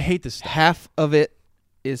 I hate this stuff. Half of it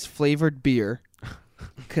is flavored beer,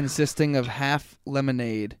 consisting of half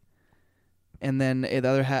lemonade, and then the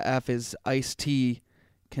other half is iced tea,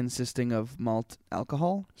 consisting of malt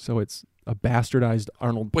alcohol. So it's a bastardized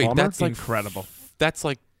Arnold Wait, Palmer. that's like Incredible. That's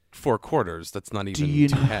like 4 quarters. That's not even Do you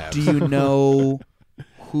 2 halves. do you know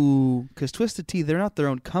who? Because Twisted Tea, they're not their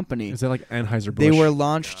own company. Is that like Anheuser-Busch? They were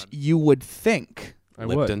launched. You would think. I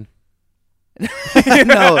would. Lipton. no.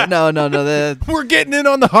 The We're getting in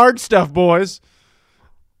on the hard stuff, boys.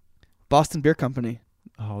 Boston Beer Company.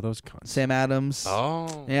 Oh, those cunts. Sam Adams.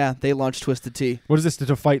 Oh. Yeah, they launched Twisted Tea. What is this,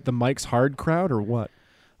 to fight the Mike's Hard crowd or what?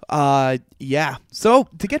 Yeah. So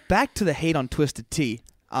to get back to the hate on Twisted Tea,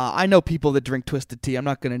 I know people that drink Twisted Tea. I'm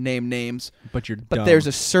not going to name names, But you're but dumb. there's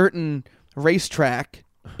a certain racetrack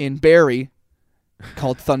in Barrie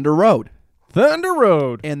called Thunder Road, Thunder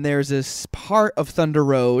Road. and there's this part of Thunder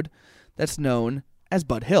Road that's known as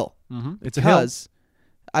Bud Hill Mm-hmm. It's a hill. because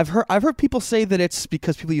I've heard people say that it's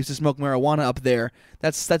because people used to smoke marijuana up there.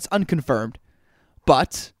 That's unconfirmed.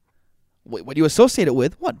 But what do you associate it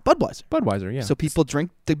with? What? Budweiser. Budweiser, yeah. So people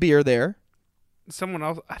drink the beer there. Someone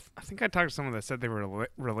else, I think I talked to someone that said they were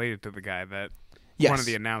related to the guy that Yes. one of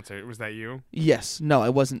the announcers. Was that you? Yes. No, I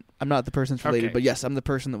wasn't. I'm not the person that's related, Okay. but yes, I'm the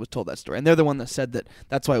person that was told that story. And they're the one that said that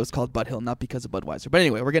that's why it was called Bud Hill, not because of Budweiser. But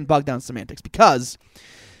anyway, we're getting bogged down in semantics because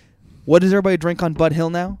what does everybody drink on Bud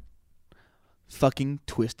Hill now? Fucking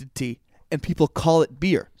Twisted Tea. And people call it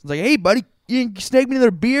beer. It's like, hey, buddy, you can snake me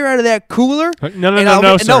another beer out of that cooler?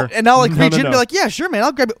 No, sir. And I'll like reach in and no. be like, yeah, sure, man,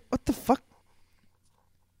 I'll grab it. What the fuck?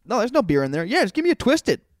 No, there's no beer in there. Yeah, just give me a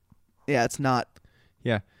Twisted. Yeah, it's not.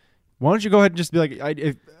 Yeah. Why don't you go ahead and just be like,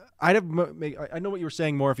 I know what you were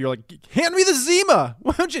saying more if you're like, hand me the Zima.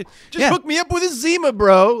 Why don't you just hook me up with a Zima,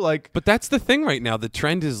 bro? Like, But that's the thing right now. The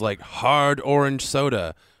trend is like hard orange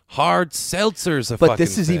soda, hard seltzers. But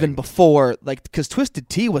this is even before, like, because Twisted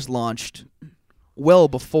Tea was launched well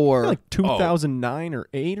before. like 2009 or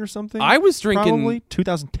 8 or something. I was drinking. Probably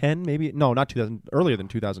 2010, maybe. No, not 2000. Earlier than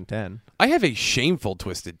 2010. I have a shameful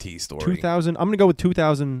Twisted Tea story. 2000. I'm gonna go with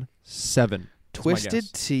 2007.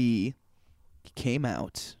 Twisted Tea came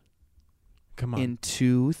out Come on. in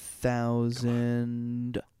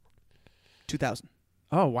 2000.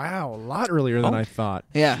 Oh wow, a lot earlier than I thought.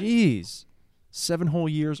 Yeah. Jeez, 7 whole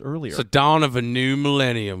years earlier. So dawn of a new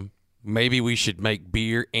millennium. Maybe we should make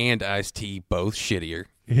beer and iced tea both shittier.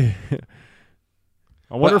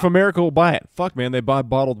 I wonder if America will buy it. Fuck, man, they buy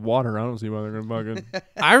bottled water. I don't see why they're gonna fucking.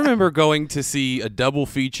 I remember going to see a double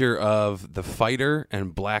feature of The Fighter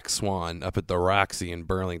and Black Swan up at the Roxy in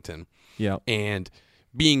Burlington. Yeah. And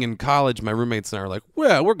being in college, my roommates and I were like,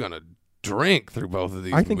 well, we're going to drink through both of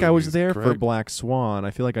these I think I was movies, there for correct? Black Swan.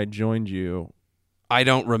 I feel like I joined you. I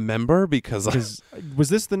don't remember because Was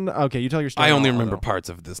this the? Okay, you tell your story. I only I'll remember know. parts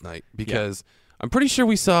of this night because I'm pretty sure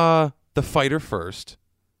we saw The Fighter first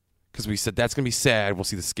because we said that's going to be sad. We'll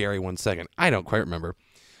see the scary one second. I don't quite remember.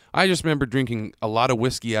 I just remember drinking a lot of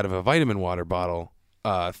whiskey out of a vitamin water bottle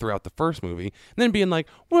throughout the first movie and then being like,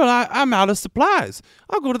 well, I'm out of supplies.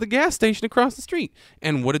 I'll go to the gas station across the street.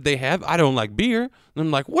 And what did they have? I don't like beer. And I'm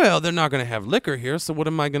like, well, they're not going to have liquor here, so what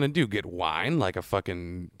am I going to do? Get wine like a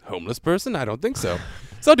fucking homeless person? I don't think so.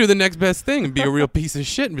 So I'll do the next best thing and be a real piece of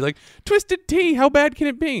shit and be like, Twisted Tea, how bad can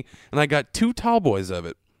it be? And I got 2 tall boys of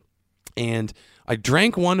it. And I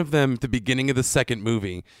drank one of them at the beginning of the second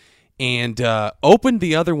movie and opened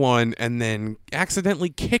the other one and then accidentally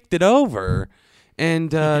kicked it over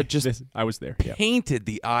and just I was there. Yeah. painted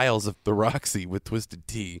the aisles of the Roxy with Twisted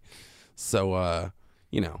Tea. So,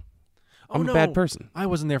 you know, I'm a bad person. I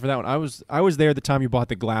wasn't there for that one. I was there the time you bought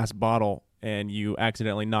the glass bottle and you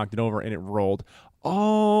accidentally knocked it over and it rolled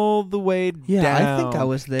all the way Yeah, down. I think I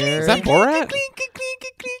was there. Is that Borat?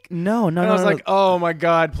 No. And I was like, oh my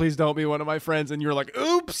God, please don't be one of my friends. And you were like,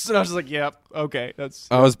 oops. And I was just like, yep, okay. That's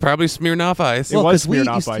I was probably smearing off ice. It was 'cause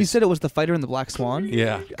Smirnoff you Ice. said it was The Fighter and the Black Swan?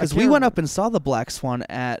 Yeah. Because I we can't went up and saw the Black Swan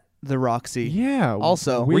at the Roxy. yeah.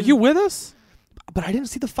 Also. Were you with us? But I didn't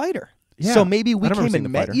see The Fighter. Yeah, So maybe we I don't remember came seeing and The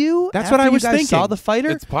met Fighter. you. That's after what I you was guys Saw thinking. The Fighter.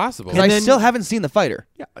 It's possible. Because I still haven't seen The Fighter.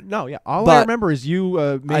 Yeah, no, yeah. All I But remember is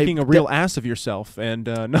you making a real ass of yourself, and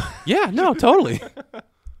no, Yeah, no, totally.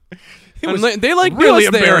 was they like really knew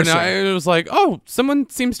us there, and embarrassing. it was like, oh, someone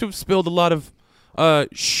seems to have spilled a lot of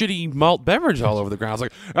shitty malt beverage all over the ground. I was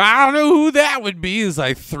like, I don't know who that would be. As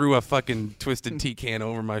I threw a fucking Twisted Tea can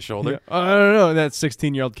over my shoulder, I don't know. That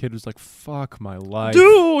 16-year-old kid was like, "Fuck my life,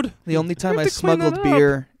 dude. The only time We I have to clean that smuggled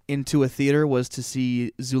beer into a theater was to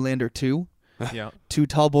see Zoolander 2. Yeah, 2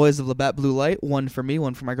 tall boys of Labatt Blue Light, one for me,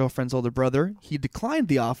 one for my girlfriend's older brother. He declined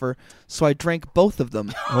the offer, so I drank both of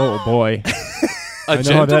them. oh boy, A I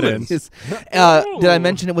know how that gentleman. ends. Did I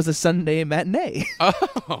mention it was a Sunday matinee? Oh,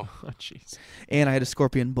 Oh, jeez. And I had a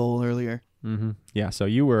Scorpion Bowl earlier. Mm-hmm. Yeah, so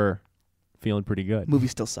you were feeling pretty good. Movie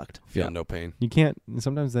still sucked. feel no pain. You can't.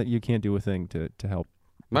 Sometimes that you can't do a thing to help.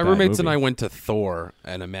 a My bad roommates and movie. I went to Thor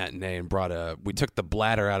at a matinee and we took the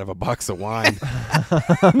bladder out of a box of wine,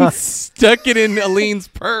 stuck it in Aline's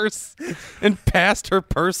purse, and passed her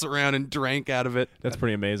purse around and drank out of it. That's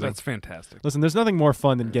pretty amazing. That's fantastic. Listen, there's nothing more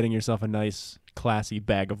fun than getting yourself a nice, classy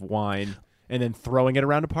bag of wine and then throwing it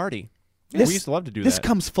around a party. This- we used to love to do This that.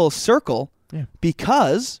 comes full circle Yeah.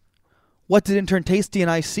 because what did Intern Tasty and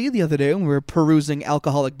I see the other day when we were perusing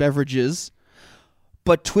alcoholic beverages?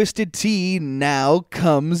 But Twisted Tea now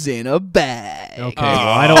comes in a bag. Okay, well,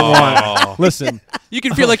 I don't want. Listen, You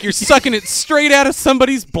can feel like you're sucking it straight out of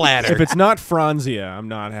somebody's bladder. if it's not Franzia, I'm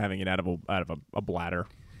not having it out of a bladder.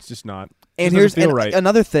 It's just not. And It here's doesn't feel right.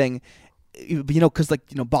 another thing, because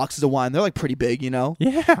boxes of wine, they're like pretty big,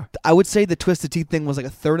 Yeah. I would say the Twisted Tea thing was like a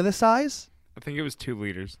third of the size. I think it was 2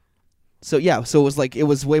 liters. So yeah, so it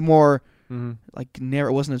was way more Mm-hmm. like narrow.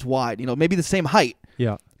 It wasn't as wide. Maybe the same height,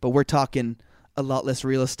 Yeah. but we're talking a lot less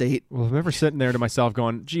real estate. Well, I remember sitting there to myself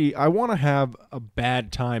going, gee, I want to have a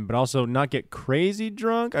bad time, but also not get crazy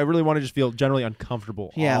drunk. I really want to just feel generally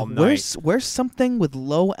uncomfortable all night. Where's something with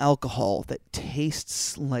low alcohol that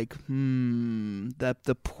tastes like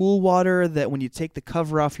the pool water that when you take the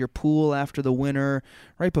cover off your pool after the winter,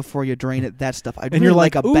 right before you drain it, that stuff. I'd And really you're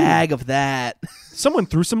like like, a ooh. bag of that. Someone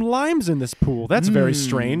threw some limes in this pool. That's very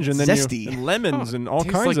strange. And then zesty. and lemons and all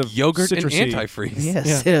Tastes kinds like of yogurt and citrusy. antifreeze.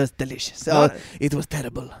 Yes, Yeah. it was delicious. Oh, it was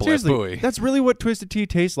terrible. Seriously, Blabooey. that's really what Twisted Tea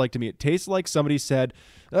tastes like to me. It tastes like somebody said,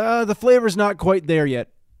 the flavor's not quite there yet.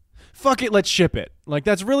 Fuck it, let's ship it. Like,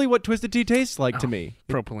 that's really what Twisted Tea tastes like to me.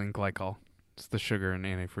 Propylene glycol. It's the sugar and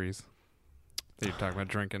antifreeze that you're talking about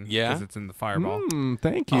drinking. Yeah? Because it's in the Fireball.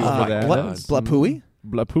 Thank you Oh for that. What? That's- Blapooey?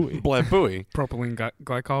 Blapooey. Blabooey. Propylene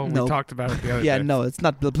glycol. No. We talked about it the other Yeah, day. no, it's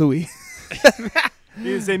not Blapooey.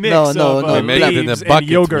 It's a mix No, of no, They no, make it in leaves the and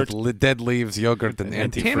buckets yogurt. with dead leaves, yogurt, and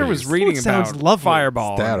And antifreeze. Tanner was reading It sounds about lovely.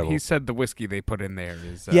 Fireball. It's And terrible. he said the whiskey they put in there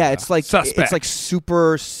is Yeah, it's like suspect.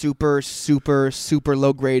 super, super, super, super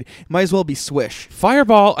low grade. Might as well be Swish.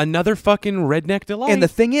 Fireball, another fucking redneck delight. And the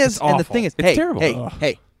thing is, It's awful. hey, It's terrible.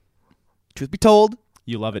 hey. Truth be told,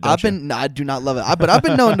 You love it, don't you? no, I do not love it. But I've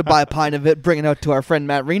been known to buy a pint of it, bring it out to our friend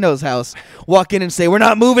Matt Reno's house, walk in and say, "We're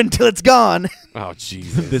not moving till it's gone." Oh,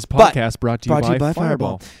 Jesus. This But- podcast brought to you by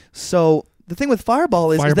Fireball. So the thing with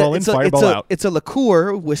Fireball is Fireball that in, Fireball out. it's a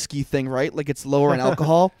liqueur whiskey thing, right? Like it's lower in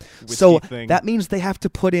alcohol. Whiskey So thing. that means they have to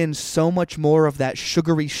put in so much more of that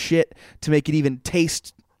sugary shit to make it even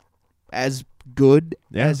taste as good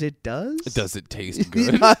Yeah. as it does. Does it taste You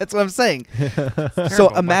good? know, that's what I'm saying. Terrible. So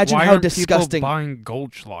Like, imagine why how aren't disgusting. people buying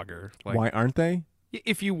Goldschlager. Like, Why aren't they?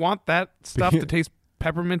 if you want that stuff to taste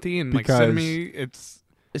pepperminty and like Because cinnamony, it's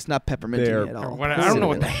It's not peppermint They're- at or all. what, I don't know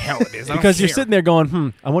what the hell it is. I don't Because you're care. sitting there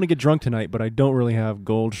going, I want to get drunk tonight, but I don't really have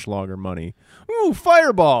Goldschlager money. Ooh,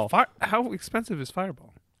 Fireball. How expensive is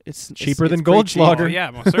Fireball? It's Cheaper than pretty cheap. Goldschlager. Oh,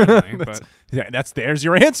 yeah, most certainly. but Yeah, there's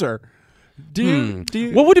your answer. Do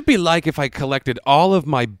you What would it be like if I collected all of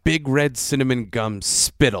my big red cinnamon gum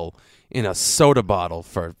spittle in a soda bottle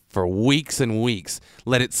for weeks and weeks,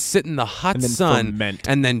 let it sit in the hot And then sun, ferment.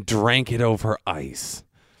 and then drank it over ice?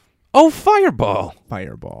 Oh, Fireball.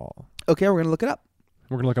 Fireball. Okay, we're gonna look it up.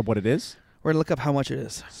 We're gonna look up what it is. We're gonna look up how much it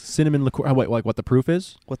is, Cinnamon liqueur. Oh, wait, like what the proof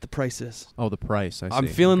is? what the price is. Oh, the price. I see. I'm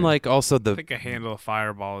feeling Okay. like also I the think a handle of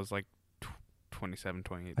Fireball is like $27,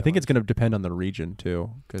 $28. I think it's gonna depend on the region too,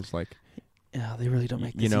 because like Yeah, they really don't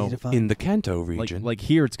make You this know, easy to find. in the Kanto region. like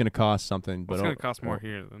here it's gonna cost something, but It's going to cost more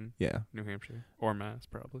here than Yeah, New Hampshire or Mass,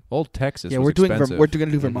 probably. old Texas. yeah, was we're doing expensive. we're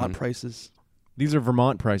gonna do Vermont Mhm. prices. These are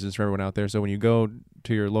Vermont prices for everyone out there. So when you go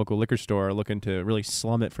to your local liquor store looking to really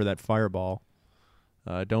slum it for that Fireball,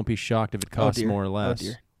 don't be shocked if it costs dear. more or Oh, less.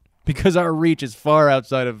 dear. Because our reach is far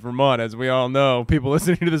outside of Vermont, as we all know, people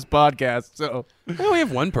listening to this podcast. So Well, we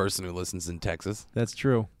have one person who listens in Texas. that's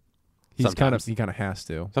true. He kind of has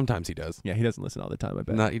to. Sometimes he does. Yeah, he doesn't listen all the time. I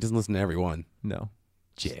bet. Not, he doesn't listen to everyone. No,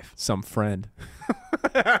 Jeff. some friend.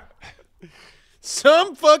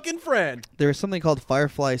 Some fucking friend. There is something called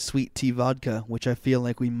Firefly Sweet Tea Vodka, which I feel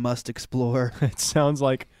like we must explore. It sounds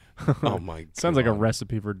like Oh my god. sounds like a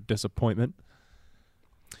recipe for disappointment.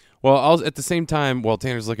 Well, at the same time, while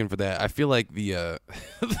Tanner's looking for that, I feel like the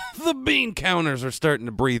the bean counters are starting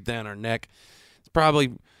to breathe down our neck. It's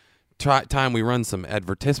probably time we run some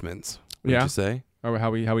advertisements. Would Yeah. you say? Or how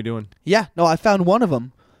we doing? Yeah, no, I found one of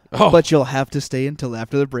them, Oh, but you'll have to stay until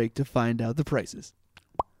after the break to find out the prices.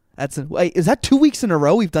 Wait, is that 2 weeks in a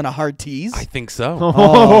row we've done a hard tease? I think so.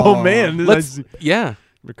 Oh, man, Let's that's yeah.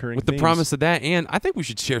 recurring With the themes. promise of that, and I think we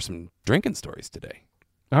should share some drinking stories today.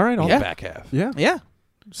 All right, On Yeah. the back half. yeah. yeah.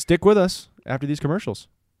 Stick with us after these commercials.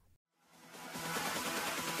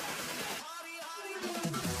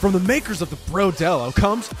 From the makers of the Brodello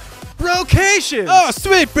comes Brocation!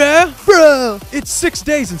 sweet, bro. Bro! It's 6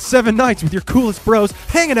 days and 7 nights with your coolest bros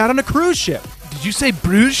hanging out on a cruise ship. Did you say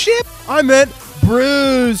bruise ship? I meant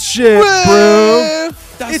Bruise Ship, bro.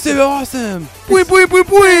 That's so awesome. Weep, weep, weep,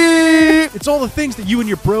 weep. It's all the things that you and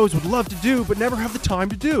your bros would love to do but never have the time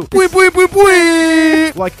to do. Weep, weep, weep,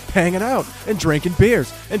 weep. Like hanging out and drinking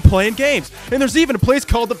beers and playing games. And there's even a place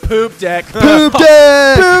called the Poop Deck. Poop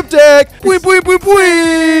deck! Poop Deck. Weep, weep, weep,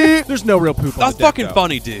 weep. There's no real poop on That's the deck, fucking though.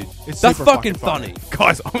 funny, dude. It's That's super fucking funny.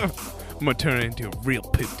 Guys, I'm going to turn it into a real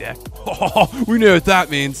poop deck. We know what that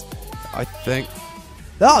means. I think.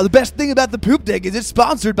 Oh, the best thing about the Poop Deck is it's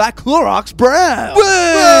sponsored by Clorox Brown.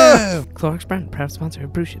 Whoa! Clorox brand, proud sponsor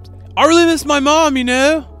of cruise ships. I really miss my mom, you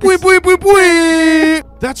know. Weep, weep, weep, weep.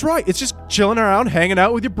 That's right. It's just chilling around, hanging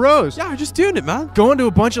out with your bros. Yeah, we're just doing it, man. Going to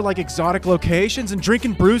a bunch of like exotic locations and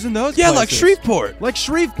drinking brews in those Yeah, places. like Shreveport. Like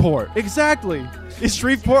Shreveport, exactly. Is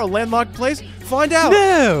Shreveport a landlocked place? Find out.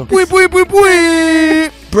 No.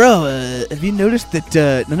 Bro, have you noticed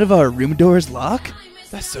that none of our room doors lock?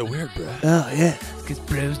 That's so weird, bro. Oh, yeah. Because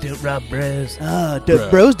bros don't rob bros.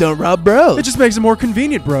 Bros don't rob bros. It just makes it more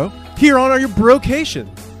convenient, bro. Here on your brocation.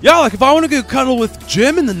 Yeah, like if I want to go cuddle with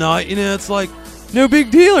Jim in the night, it's like no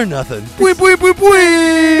big deal or nothing.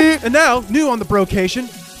 And now, new on the brocation,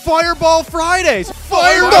 Fireball Fridays.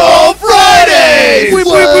 Fireball Fridays!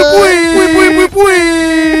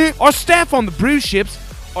 Our staff on the brew ships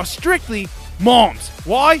are strictly moms.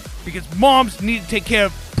 Why? Because moms need to take care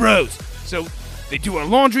of bros. So they do our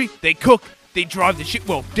laundry, they cook, they drive the ship.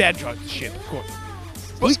 Well, Dad drives the ship, of course.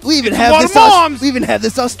 We even it's a have lot this. of moms. We even have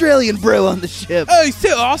this Australian bro on the ship. Oh, he's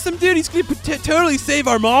so awesome, dude. He's going to totally save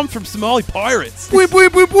our mom from Somali pirates.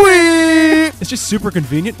 It's just super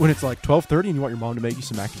convenient when it's like 12:30 and you want your mom to make you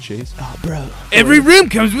some mac and cheese. Oh, bro. Every room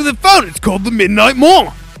comes with a phone. It's called the Midnight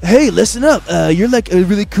Mall. Hey, listen up. You're like a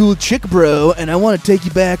really cool chick, bro, and I want to take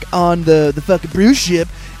you back on the fucking brew ship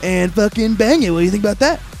and fucking bang you. What do you think about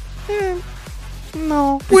that?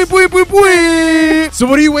 No. So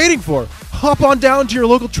what are you waiting for? Hop on down to your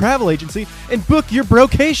local travel agency and book your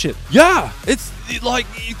brocation. Yeah, it's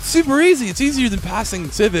super easy. It's easier than passing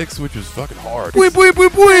civics, which is fucking hard. I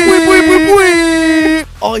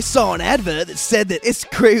saw an advert that said that this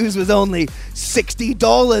cruise was only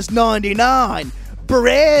 $60.99.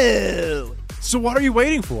 Bro! So what are you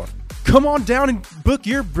waiting for? Come on down and book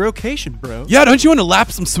your brocation, bro. Yeah, don't you want to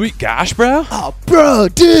lap some sweet gash, bro? Oh, bro,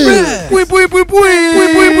 dude!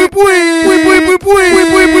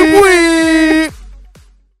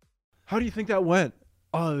 How do you think that went?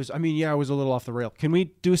 Oh, it was a little off the rail. Can we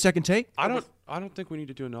do a second take? I don't think we need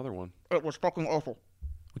to do another one. It was fucking awful.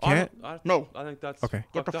 We can't? No. I think that's Okay.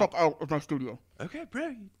 Get the fucked fuck out of my studio. up. Okay, bro.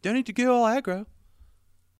 You don't need to go all aggro.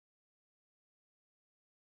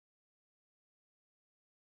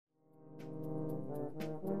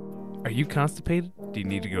 Are you constipated? Do you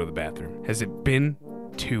need to go to the bathroom? Has it been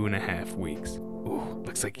 2.5 weeks? Ooh,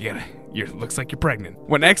 looks like you're pregnant.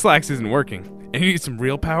 When X-Lax isn't working and you need some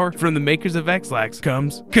real power from the makers of X-Lax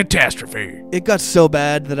comes catastrophe. It got so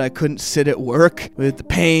bad that I couldn't sit at work with the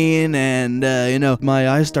pain and, my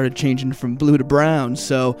eyes started changing from blue to brown.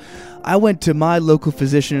 So I went to my local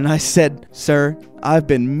physician and I said, "Sir, I've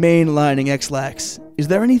been mainlining X-Lax. Is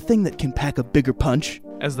there anything that can pack a bigger punch?"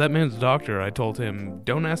 As that man's doctor, I told him,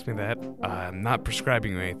 don't ask me that. I'm not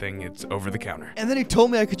prescribing you anything. It's over the counter. And then he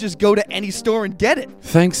told me I could just go to any store and get it.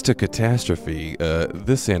 Thanks to catastrophe,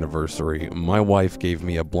 this anniversary, my wife gave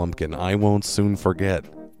me a Blumpkin I won't soon forget,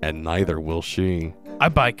 and neither will she. I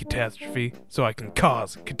buy catastrophe so I can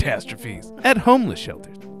cause catastrophes at homeless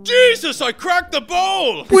shelters. Jesus, I cracked the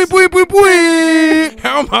bowl!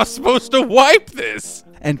 How am I supposed to wipe this?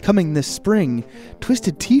 And coming this spring,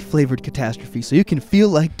 Twisted Tea flavored catastrophe, so you can feel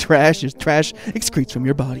like trash as trash excretes from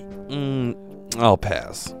your body. I'll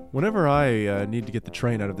pass. Whenever I need to get the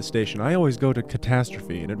train out of the station, I always go to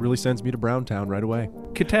Catastrophe, and it really sends me to Browntown right away.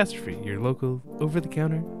 Catastrophe, your local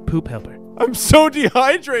over-the-counter poop helper. I'm so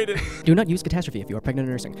dehydrated. Do not use Catastrophe if you are pregnant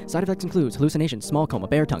or nursing. Side effects include hallucinations, small coma,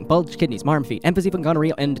 bare tongue, bulged kidneys, marm feet, emphysema,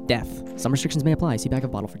 gonorrhea, and death. Some restrictions may apply. See back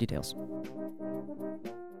of bottle for details.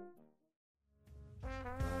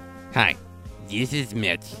 Hi, this is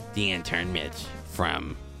Mitch, the intern Mitch,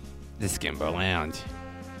 from the Skimbo Lounge.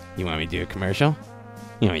 You want me to do a commercial?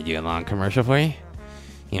 You want me to do a long commercial for you?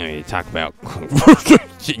 You want me to talk about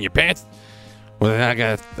shit in your pants? Well, then I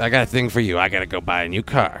got a thing for you. I gotta go buy a new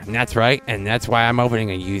car. And that's right, and that's why I'm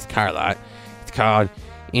opening a used car lot. It's called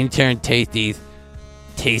Intern Tasty's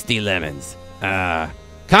Tasty Lemons.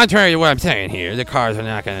 Contrary to what I'm saying here, the cars are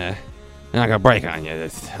not gonna break on you.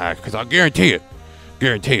 Because I'll guarantee it.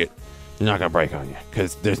 They're not gonna break on you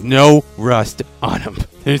because there's no rust on them.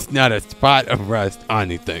 There's not a spot of rust on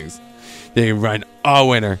these things. They can run all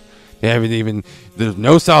winter. There's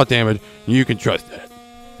no salt damage. You can trust that.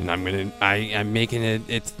 And I'm making it.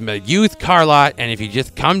 It's a used car lot, and if you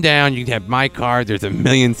just come down, you can have my car. There's 1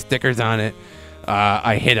 million stickers on it.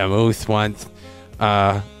 I hit a moose once.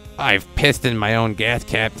 I've pissed in my own gas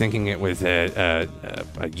cap thinking it was a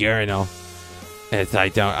urinal.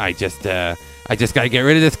 I just gotta get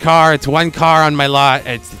rid of this car. It's one car on my lot.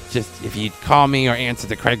 It's just, if you'd call me or answer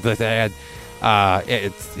the Craigslist ad,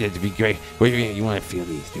 it'd be great. Wait, you want to feel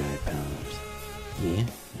these dry palms? Yeah?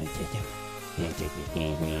 I'll take them.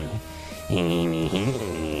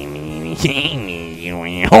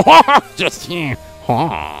 Just here.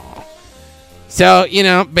 So,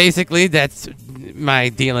 basically that's my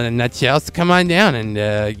deal in a nutshell. So come on down and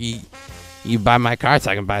You buy my car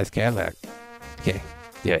so I can buy his Cadillac. Okay,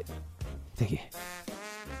 do it. Thank you.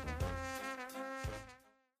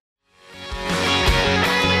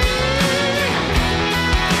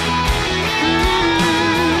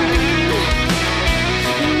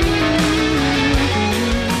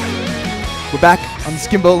 We're back on the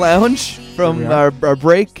Skimbo Lounge from Here we are. our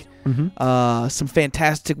break. Mm-hmm. Some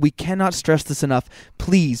fantastic. We cannot stress this enough.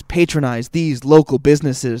 Please patronize these local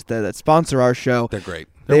businesses that sponsor our show. They're great.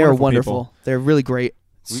 They are wonderful wonderful. people. They're really great.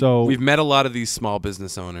 So We've met a lot of these small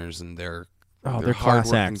business owners, and they're they're class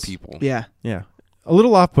hardworking acts. people. Yeah. Yeah, a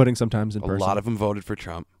little off-putting sometimes in A person. lot of them voted for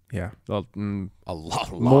Trump. yeah, well, A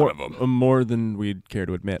lot more of them. more than we'd care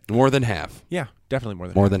to admit. More than half. Yeah, definitely more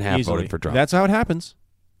than More than half Easily. voted for Trump. That's how it happens.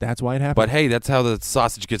 That's why it happens. But hey, that's how the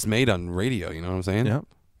sausage gets made on radio. You know what I'm saying? yeah,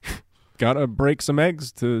 gotta break some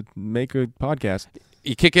eggs to make a podcast.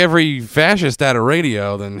 You kick every fascist out of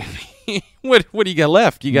radio, then what do you got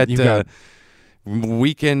left? You got, You got-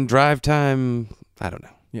 weekend drive time. I don't know.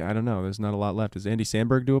 Yeah, I don't know. There's not a lot left. Does Andy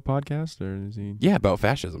Samberg do a podcast, or is he? Yeah, about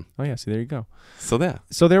fascism. Oh yeah, see, there you go. So there.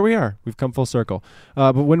 So there we are. We've come full circle.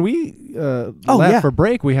 But when we left yeah. for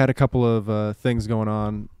break, we had a couple of things going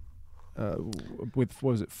on with,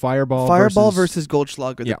 what was it, Fireball versus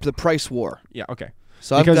Goldschlager, Yeah. the price war. Yeah, okay.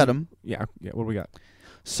 So I've Because- got them. Yeah, what do we got?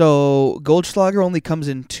 So Goldschlager only comes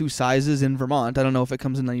in 2 sizes in Vermont. I don't know if it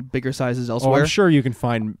comes in any bigger sizes Oh, elsewhere. I'm sure you can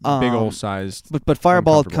find big Um, old sized. But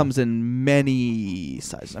Fireball Uncomfortable. comes in many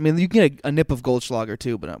sizes. I mean, you can get a nip of Goldschlager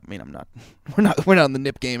too, but I mean, I'm not. We're not in the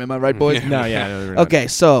nip game, am I right, boys? No, yeah. No, we're not. Okay,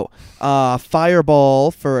 so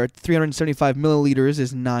Fireball for 375 milliliters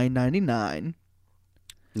is $9.99.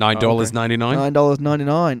 $9.99.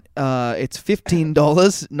 $9.99. It's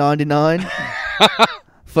 $15.99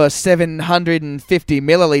 for 750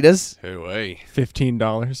 milliliters. Hey,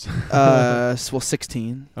 $15. Well,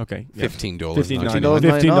 16. Okay, yeah. $15.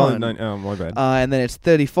 $15.99. Oh, my bad. And then it's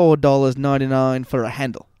 $34.99 for a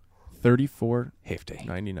handle. Hefty.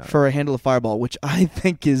 $34.99. For a handle of Fireball, which I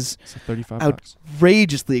think is So $35.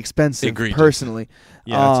 outrageously expensive, Egregious. personally.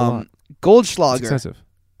 Yeah, that's a lot. It's Goldschlager, excessive.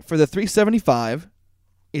 for the 375,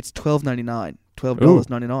 it's $12.99.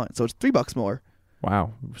 $12.99. So it's $3 more.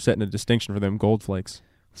 Wow, we're setting a distinction for them gold flakes.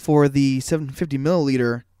 For the 750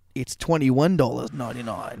 milliliter, it's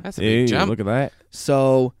 $21.99. That's a Hey, big jump. look at that.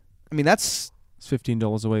 So, I mean, that's It's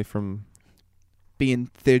 $15 away from. being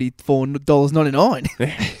 $34.99.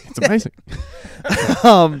 It's amazing.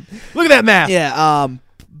 Look at that math. Yeah.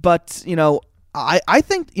 But I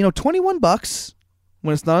think $21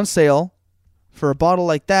 when it's not on sale for a bottle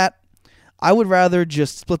like that. I would rather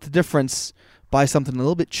just split the difference, buy something a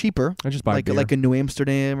little bit cheaper, I just buy like beer. a New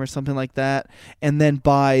Amsterdam or something like that, and then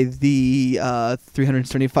buy the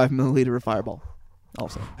 375 milliliter of Fireball.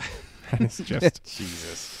 Also, It's just.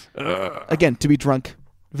 Jesus. again, to be drunk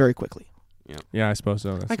very quickly. Yeah, I suppose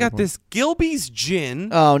so. That's I the got point. this Gilby's gin.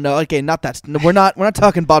 Oh no, okay, not that. No, we're not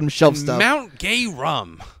talking bottom shelf and stuff. Mount Gay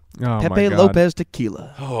rum. Oh, Pepe my God. Lopez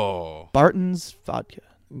tequila, Oh. Barton's vodka,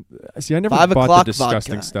 See, I never 5 bought o'clock the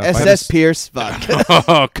disgusting vodka, stuff. I have SS Pierce vodka.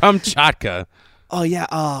 Oh, Kamchatka. Oh yeah.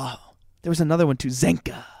 There was another one too.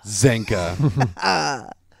 Zenka. Zenka.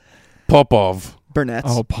 Popov. Burnett's.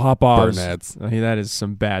 Oh, Pop-Offs. Burnett's. Oh, yeah, that is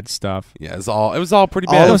some bad stuff. Yeah, it was all pretty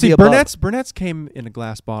All bad. of No, the see, above. Burnett's came in a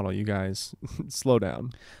glass bottle. You guys, slow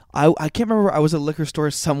down. I can't remember. I was at a liquor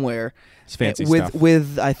store somewhere It's fancy with stuff.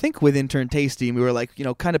 with I think with intern Tasty, and we were like,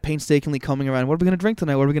 kind of painstakingly coming around. What are we gonna drink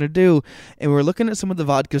tonight? What are we gonna do? And we were looking at some of the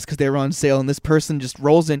vodkas because they were on sale. And this person just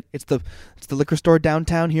rolls in. It's the liquor store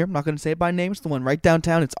downtown here. I'm not gonna say it by name. It's the one right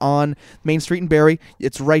downtown. It's on Main Street in Barrie.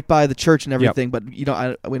 It's right by the church and everything. But we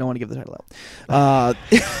don't want to give the title out.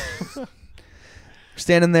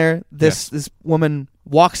 Standing there, this woman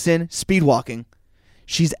walks in, speed walking.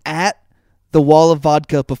 She's at the wall of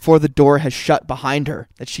vodka before the door has shut behind her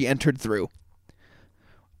that she entered through.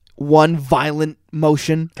 One violent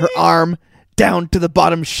motion, her arm down to the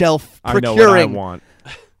bottom shelf, I know what I procuring want.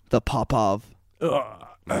 the Popov.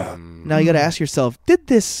 Now you got to ask yourself: Did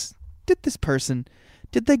this person?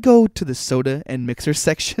 Did they go to the soda and mixer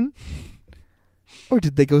section, or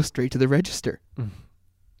did they go straight to the register?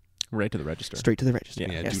 Right to the register. Straight to the register. Yeah,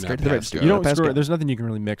 do not straight to the pass register. go. You don't Pass screw go. it. There's nothing you can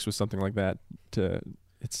really mix with something like that.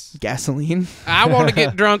 It's Gasoline. I want to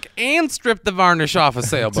get drunk and strip the varnish off a a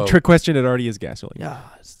sailboat. trick question. It already is gasoline. Yeah,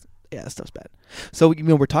 that stuff's bad. So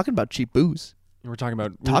we're talking about cheap booze, We're talking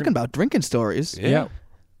about about drinking stories, Yeah.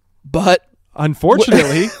 but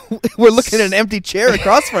Unfortunately, we're looking at an empty chair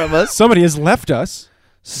across from us. somebody has left us.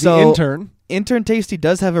 So The intern. Intern Tasty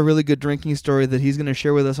does have a really good drinking story that he's going to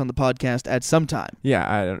share with us on the podcast at some time.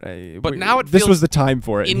 Yeah, But now it this feels was the time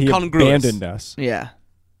for it. And he incongruous. abandoned us. Yeah.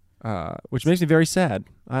 which makes me very sad.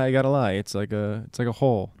 I gotta lie, it's like a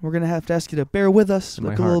hole. We're gonna have to ask you to bear with us. In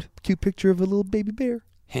my Look, a little heart. cute picture of a little baby bear.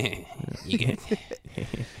 You get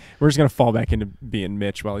We're just gonna fall back into being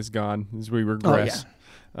Mitch while he's gone as we regress.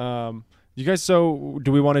 You guys, so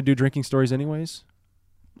do we want to do drinking stories anyways?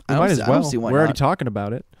 We I don't might as see- I well. don't see why We're already not. talking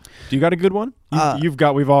about it. Do you got a good one?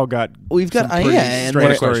 We've all got. We've got some pretty and strange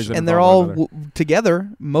they're- stories that and they're involve all one another. together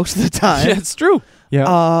most of the time. Yeah, it's true.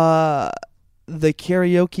 Yeah. The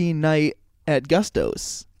karaoke night at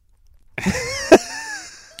Gusto's.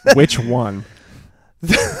 Which one?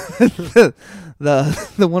 the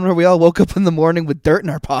one where we all woke up in the morning with dirt in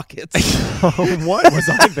our pockets. What was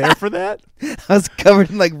I there for that? I was covered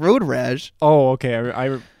in like road rash. Oh, okay. I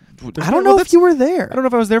don't know if you were there. I don't know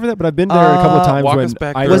if I was there for that, but I've been there a couple of times walk when us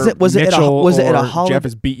back either through. Was it at a- Mitchell was it at a or holiday- Jeff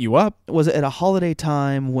has beat you up. Was it at a holiday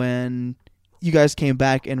time when you guys came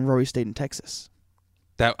back and Rory stayed in Texas?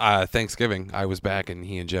 That Thanksgiving, I was back and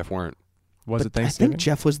he and Jeff weren't. Was But it Thanksgiving? I think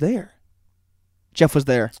Jeff was there. Jeff was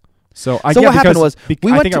there. So what happened was I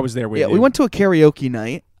went think to, I was there with yeah, you. we went to a karaoke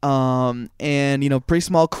night, and pretty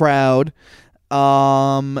small crowd,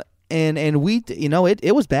 and we,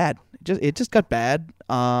 it was bad. It just got bad.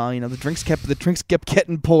 The drinks kept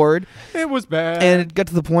getting poured, It was bad. and it got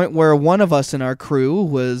to the point where one of us in our crew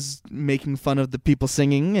was making fun of the people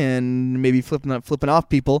singing and maybe flipping off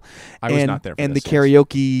people. I was and, not there for and this, the yes.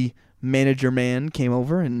 karaoke manager man came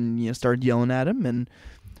over and started yelling at him, and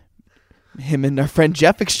him and our friend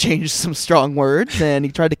Jeff exchanged some strong words, and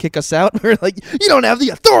he tried to kick us out. We were like, "You don't have the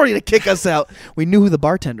authority to kick us out." We knew who the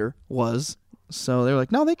bartender was, so they were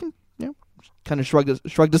like, "No, they can." Kind of shrugged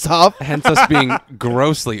us off. Hence us being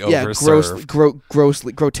grossly overserved.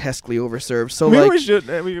 Grossly, grotesquely overserved. So Maybe like, we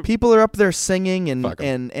should. people are up there singing, and Fuck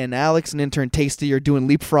 'em. and Alex and intern Tasty are doing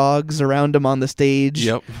leapfrogs around him on the stage.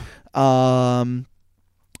 Yep.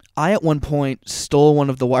 I at one point stole one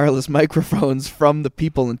of the wireless microphones from the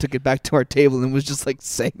people and took it back to our table and was just like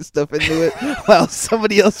saying stuff into it while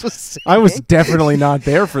somebody else was singing. I was definitely not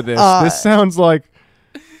there for this. This sounds like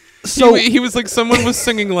so he was like, someone was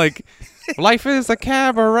singing like, "Life is a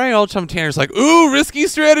cabaret." Old Chum Tanner's like, "Ooh, risky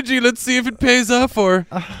strategy. Let's see if it pays off." Or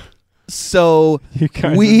so you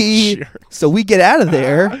guys we are jerks. so we get out of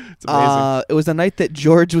there. It's amazing. It was the night that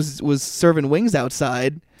George was serving wings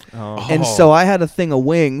outside. Oh. And so I had a thing of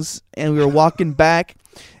wings, and we were walking back,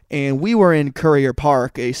 and we were in Courier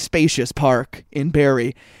Park, a spacious park in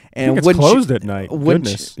Barrie. And it's wouldn't closed you- at night. wouldn't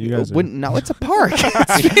Goodness, you- you guys are- wouldn't. No, it's a park.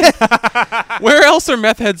 where else are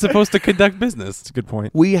meth heads supposed to conduct business? That's a good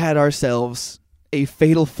point. We had ourselves a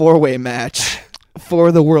fatal 4-way match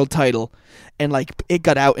for the world title. And like it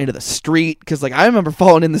got out into the street because like I remember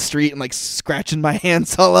falling in the street and like scratching my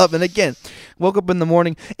hands all up. And again, woke up in the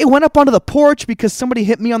morning. It went up onto the porch because somebody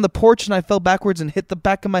hit me on the porch and I fell backwards and hit the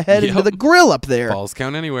back of my head into Yep. the grill up there. Balls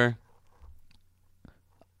count anywhere.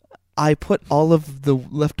 I put all of the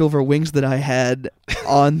leftover wings that I had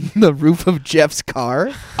on the roof of Jeff's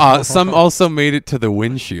car. Some also made it to the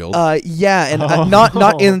windshield. Yeah, and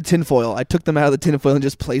not in tinfoil. I took them out of the tinfoil and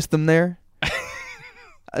just placed them there.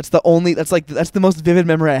 That's the most vivid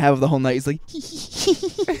memory I have of the whole night. He's like,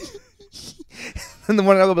 and the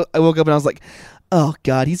morning I woke up and I was like, "Oh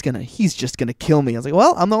God, he's just gonna kill me." I was like,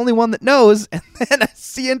 "Well, I'm the only one that knows." And then I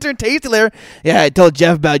see intern Tasty there. Yeah, I told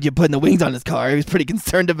Jeff about you putting the wings on his car. He was pretty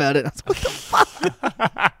concerned about it. I was like, "What the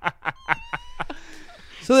fuck?"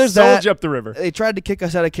 So there's Sold that. you up the river. They tried to kick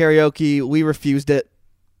us out of karaoke. We refused it.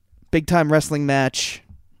 Big time wrestling match.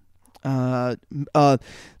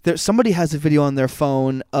 Somebody has a video on their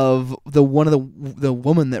phone of the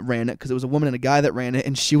woman that ran it, because it was a woman and a guy that ran it,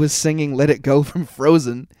 and she was singing "Let It Go" from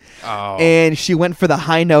Frozen. Oh. And she went for the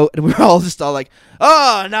high note, and we were all just all like,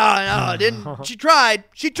 "Oh no, didn't she tried?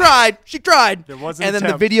 There was an And then the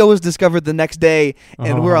attempt. video was discovered the next day,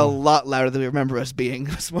 and we're a lot louder than we remember us being.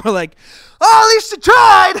 It was more like, "Oh, at least she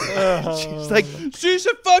tried." She's like, She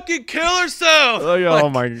should fucking kill herself. Oh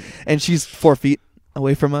my. and she's 4 feet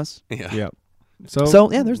away from us. Yeah. Yeah.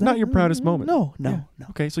 So Yeah, there's that. not your proudest moment. No.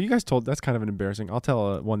 Okay, so you guys told that's kind of an embarrassing. I'll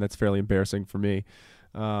tell one that's fairly embarrassing for me,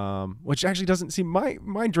 which actually doesn't seem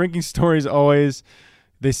my drinking stories always.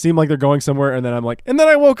 They seem like they're going somewhere, and then I'm like, and then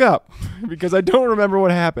I woke up because I don't remember what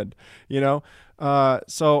happened.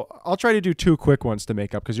 So I'll try to do 2 quick ones to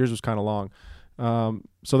make up because yours was kind of long.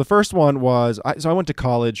 So the first one was I went to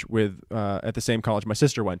college with at the same college my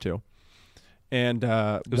sister went to. And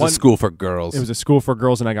It was a school for girls. It was a school for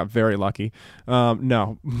girls, and I got very lucky.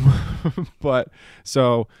 No, but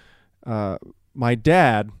so my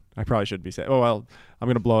dad, I probably shouldn't be saying. Oh well, I'm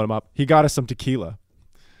gonna blow him up. He got us some tequila,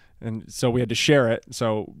 and so we had to share it.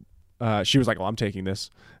 So she was like, well, I'm taking this.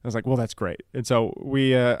 I was like, well, that's great. And so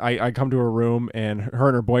I come to her room, and her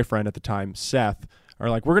and her boyfriend at the time, Seth, are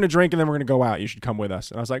like, we're going to drink and then we're going to go out. You should come with us.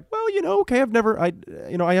 And I was like, well, okay,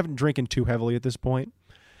 I haven't drinking too heavily at this point.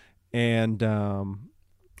 And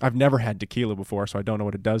I've never had tequila before, so I don't know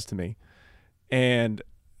what it does to me. And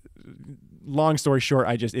long story short,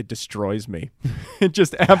 it destroys me. It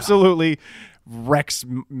just absolutely wrecks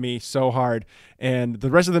me so hard. And the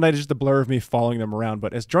rest of the night is just a blur of me following them around.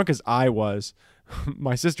 But as drunk as I was,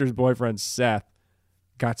 my sister's boyfriend, Seth,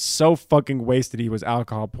 got so fucking wasted he was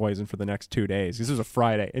alcohol poisoned for the next 2 days. This was a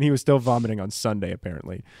Friday, and he was still vomiting on Sunday,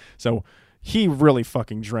 apparently. So he really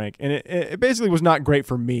fucking drank. And it basically was not great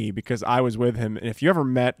for me because I was with him. And if you ever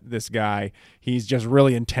met this guy, he's just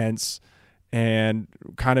really intense and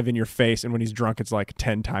kind of in your face. And when he's drunk, it's like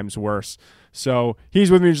 10 times worse. So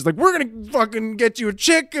he's with me just like, we're going to fucking get you a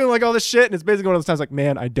chick and like all this shit. And it's basically one of those times like,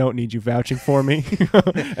 man, I don't need you vouching for me.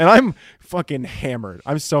 And I'm fucking hammered.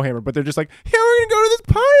 I'm so hammered. But they're just like, yeah, we're going to go to this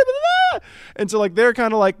party. Blah, blah. And so like they're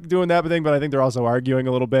kind of like doing that thing, but I think they're also arguing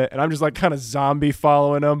a little bit. And I'm just like kind of zombie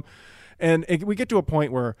following them. And we get to a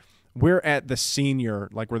point where we're at the senior,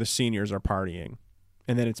 like where the seniors are partying.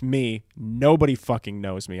 And then it's me. Nobody fucking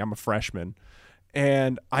knows me. I'm a freshman.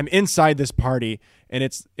 And I'm inside this party, and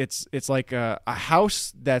it's like a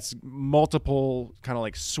house that's multiple kind of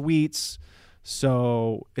like suites.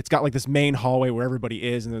 So it's got like this main hallway where everybody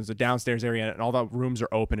is, and there's a downstairs area, and all the rooms are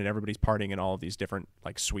open, and everybody's partying in all of these different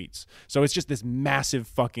like suites. So it's just this massive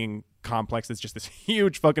fucking complex that's just this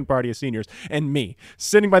huge fucking party of seniors, and me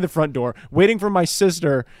sitting by the front door waiting for my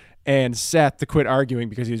sister and Seth to quit arguing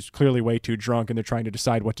because he's clearly way too drunk and they're trying to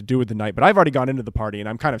decide what to do with the night. But I've already gone into the party and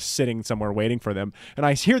I'm kind of sitting somewhere waiting for them. And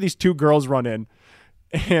I hear these two girls run in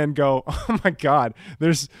and go, oh my God,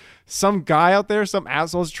 there's some guy out there, some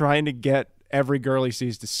asshole's trying to get every girl he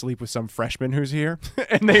sees to sleep with some freshman who's here.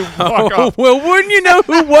 And they walk off. Well, wouldn't you know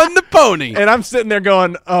who won the pony? And I'm sitting there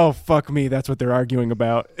going, oh, fuck me. That's what they're arguing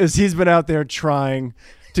about, is he's been out there trying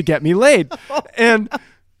to get me laid. And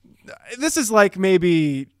this is like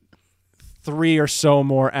maybe 3 or so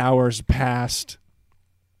more hours past,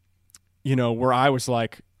 where I was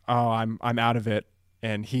like, oh, I'm out of it,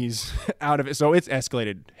 and he's out of it. So it's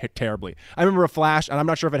escalated terribly. I remember a flash, and I'm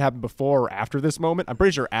not sure if it happened before or after this moment. I'm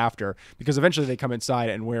pretty sure after, because eventually they come inside,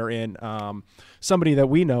 and we're in somebody that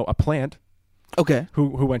we know, a plant. Okay.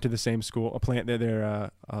 Who went to the same school, a plant. They're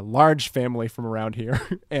a large family from around here,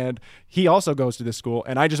 and he also goes to this school.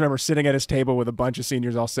 And I just remember sitting at his table with a bunch of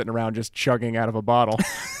seniors all sitting around just chugging out of a bottle.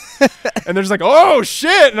 And they're just like, oh,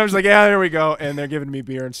 shit. And I was like, yeah, there we go. And they're giving me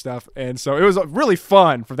beer and stuff. And so it was really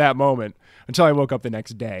fun for that moment until I woke up the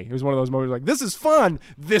next day. It was one of those moments like, this is fun.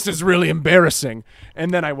 This is really embarrassing.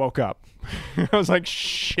 And then I woke up. I was like,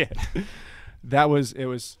 shit. It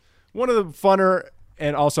was one of the funner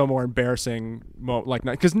and also more embarrassing,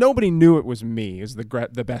 because nobody knew it was me is the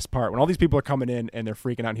best part. When all these people are coming in and they're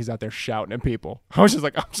freaking out and he's out there shouting at people. I was just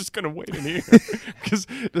like, I'm just going to wait in here. Because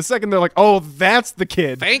the second they're like, oh, that's the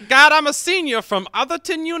kid. Thank God I'm a senior from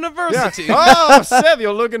Otherton University. Yeah. Oh, Seth,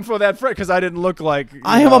 you're looking for that friend. Because I didn't look like...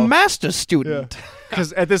 I am a master's student.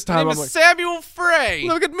 Because at this time, My I'm name like, is Samuel Frey.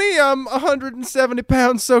 look at me. I'm 170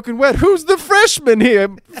 pounds soaking wet. Who's the freshman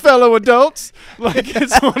here, fellow adults? Like,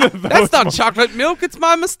 it's one of those. That's not chocolate milk. It's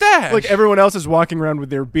my mustache. Like, everyone else is walking around with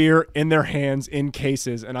their beer in their hands in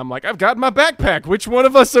cases. And I'm like, I've got my backpack. Which one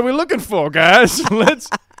of us are we looking for, guys?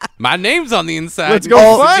 My name's on the inside. Let's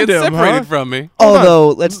go find get him, separated huh? from me.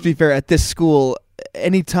 Although, let's be fair, at this school,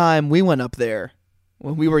 anytime we went up there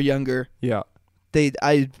when we were younger, Yeah.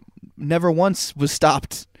 I never once was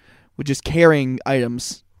stopped with just carrying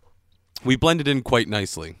items. We blended in quite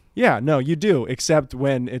nicely. Yeah, no, you do, except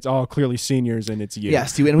when it's all clearly seniors and it's you.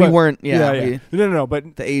 Yes, and we weren't. Yeah, No,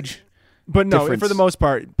 but the age. But no, difference. for the most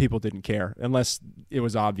part, people didn't care unless it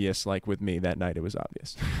was obvious. Like with me that night, it was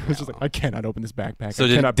obvious. It was just like, I cannot open this backpack. So I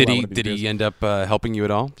cannot did pull out he one of these beers. end up helping you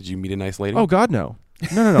at all? Did you meet a nice lady? Oh God, no.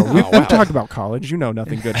 No. Oh, We've wow. talked about college. You know,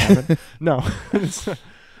 nothing good happened. No.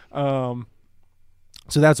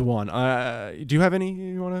 So that's one. Do you have any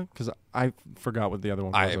you want to? Because I forgot what the other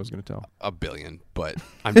one was I was going to tell. A billion, but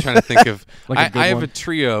I'm trying to think of. Like I have one? a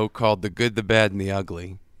trio called the Good, the Bad, and the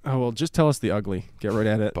Ugly. Oh well, just tell us the ugly. Get right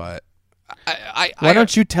at it. But Why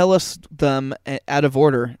don't you tell us them out of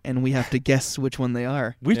order, and we have to guess which one they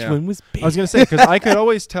are? Which one was big? I was going to say, because I could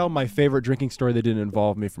always tell my favorite drinking story that didn't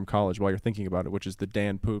involve me from college while you're thinking about it, which is the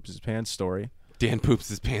Dan Poops His Pants story. Dan Poops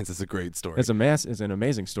His Pants is a great story. It's an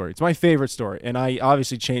amazing story. It's my favorite story, and I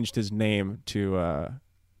obviously changed his name to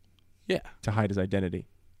hide his identity.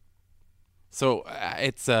 So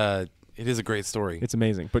it is a great story. It's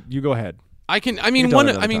amazing. But you go ahead. I can mean, tell one.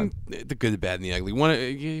 that I another mean, the good, the bad, and the ugly.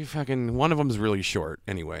 One of them is really short,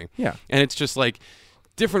 anyway. Yeah. And it's just like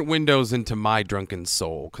different windows into my drunken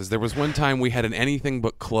soul. Because there was one time we had an anything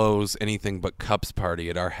but clothes, anything but cups party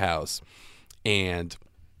at our house, and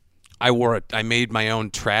I made my own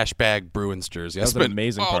trash bag Bruins jersey. That was I an spent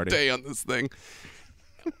amazing all party. day on this thing.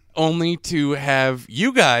 Only to have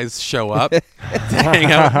you guys show up to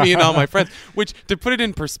hang out with me and all my friends. Which, to put it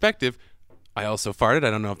in perspective, I also farted. I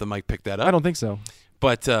don't know if the mic picked that up. I don't think so.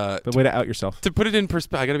 But way to out yourself. to put it in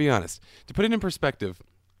perspective, I got to be honest. To put it in perspective,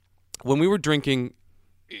 when we were drinking,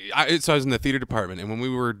 so I was in the theater department, and when we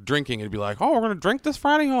were drinking, it'd be like, "Oh, we're gonna drink this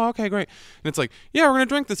Friday. Oh, okay, great." And it's like, "Yeah, we're gonna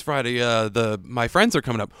drink this Friday. My friends are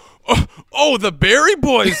coming up. Oh, the Berry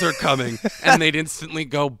Boys are coming," and they'd instantly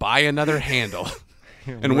go buy another handle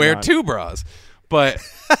and wear two bras. But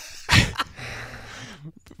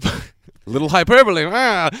little hyperbole,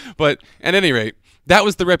 but at any rate, that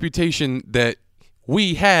was the reputation that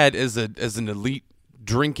we had as an elite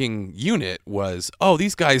drinking unit. Was, oh,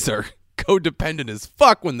 these guys are codependent as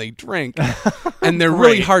fuck when they drink, and they're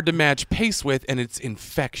really hard to match pace with, and it's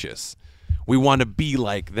infectious. We want to be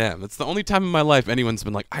like them. It's the only time in my life anyone's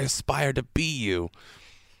been like, I aspire to be you.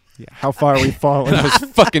 Yeah. How far are we falling? And I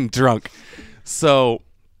was fucking drunk. So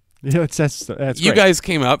Yeah, that's you great. guys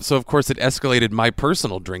came up, so of course it escalated my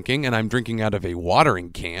personal drinking, and I'm drinking out of a watering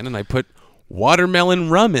can, and I put watermelon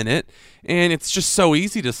rum in it, and it's just so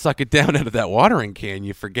easy to suck it down out of that watering can.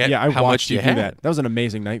 You forget I how watched much you do had. that. That was an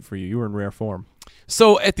amazing night for you. You were in rare form.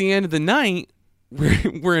 So at the end of the night,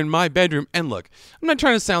 we're in my bedroom, and look, I'm not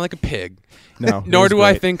trying to sound like a pig. No, it Nor was do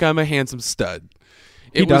I great. think I'm a handsome stud.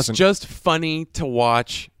 He It was doesn't. just funny to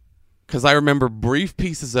watch, because I remember brief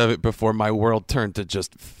pieces of it before my world turned to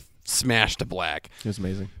just smash to black. It was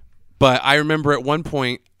amazing. But I remember at one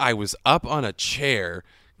point I was up on a chair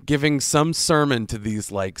giving some sermon to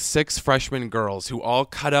these like 6 freshman girls who all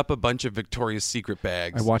cut up a bunch of Victoria's Secret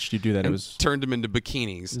bags. I watched you do that. It and was turned them into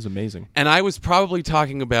bikinis. amazing. And I was probably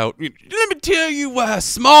talking about, let me tell you,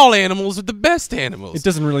 small animals are the best animals. It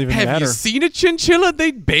doesn't really even Have matter. you seen a chinchilla? They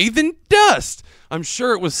bathe in dust. I'm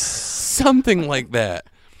sure it was something like that.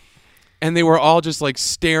 And they were all just like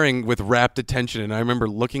staring with rapt attention. And I remember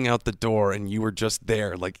looking out the door, and you were just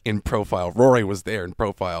there, like in profile. Rory was there in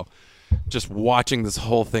profile, just watching this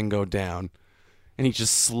whole thing go down. And he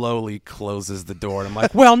just slowly closes the door, and I'm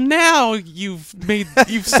like, "Well, now you've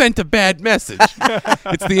sent a bad message."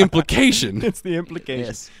 It's the implication. It's the implication.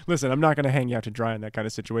 Yes. Listen, I'm not going to hang you out to dry in that kind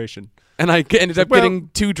of situation. And I ended up Well- getting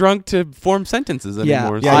too drunk to form sentences Yeah,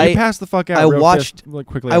 anymore. Yeah, I- you passed the fuck out. I real watched- fast, like,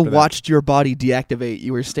 quickly. I after that. watched your body deactivate.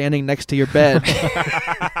 You were standing next to your bed,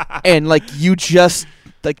 and like you just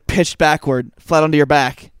like pitched backward, flat onto your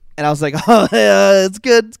back, and I was like, "Oh, yeah, it's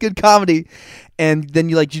good. It's good comedy." And then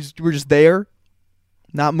you were just there,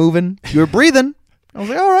 not moving. You were breathing. I was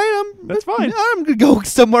like, "All right, That's fine. I'm gonna go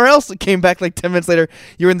somewhere else." It came back like 10 minutes later.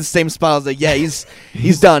 You were in the same spot. I was like, "Yeah, he's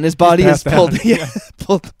done. His body has passed pulled. out. Yeah,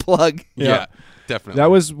 pulled the plug." Yeah, definitely. That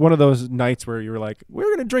was one of those nights where you were like, "We're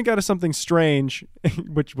going to drink out of something strange,"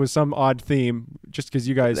 which was some odd theme, just because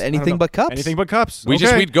you guys I don't Anything know. but cups. Anything but cups.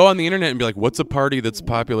 we'd go on the internet and be like, "What's a party that's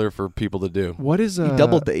popular for people to do?" What is You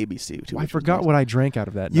doubled the ABC too. I which was forgot nice. what I drank out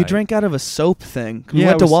of that. You night. drank out of a soap thing. We Yeah,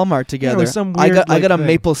 went it to was- Walmart yeah, it together. was some I weird, got a thing.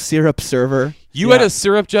 maple syrup server. You Yeah. had a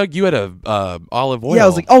syrup jug. You had a olive oil. Yeah, I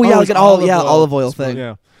was like, oh yeah, it I was got olive oil thing.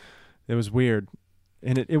 Yeah, it was weird,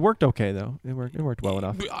 and it worked okay though. It worked well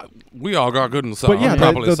enough. We all got good and so. But yeah,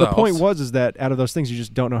 probably the sauce. point was that out of those things, you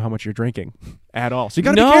just don't know how much you're drinking at all. So you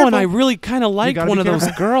got to no, be careful. and I really kind of liked gotta one be of those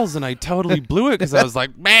careful. girls, and I totally blew it because I was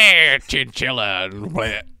like, "Man, chinchilla."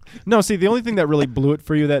 Bleh. No, see, the only thing that really blew it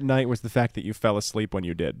for you that night was the fact that you fell asleep when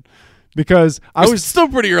you did, because I It was still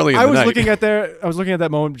pretty early in I the was night. looking at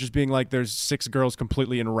that moment, just being like, "There's 6 girls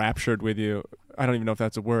completely enraptured with you." I don't even know if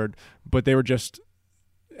that's a word, but they were just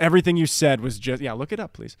everything you said was just look it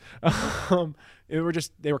up, please.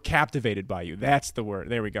 They were captivated by you. That's the word.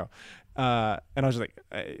 There we go. And I was like,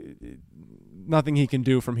 nothing he can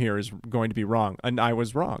do from here is going to be wrong, and I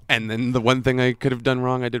was wrong. And then the one thing I could have done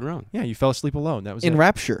wrong, I did wrong. Yeah, you fell asleep alone. That was In it.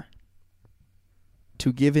 rapture.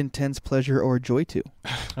 To give intense pleasure or joy to.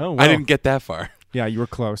 Oh, I wow. didn't get that far. Yeah, you were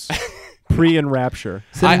close. Pre-enrapture.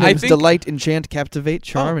 Synonyms: think- delight, enchant, captivate,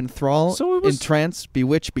 charm, enthrall, so it was- entrance,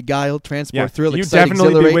 bewitch, beguile, transport, Yeah, thrill, you excite, definitely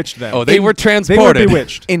exhilarate, bewitched them. Oh, they were They were transported.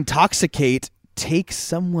 bewitched. intoxicate, take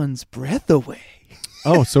someone's breath away.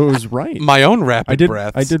 Oh, so it was right. My own rapid I did.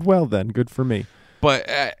 breaths. I did well then. Good for me. But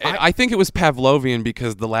I think it was Pavlovian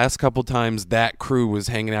because the last couple times that crew was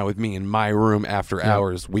hanging out with me in my room after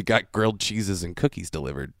hours, we got grilled cheeses and cookies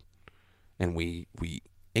delivered, and we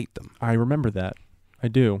ate them. I remember that. I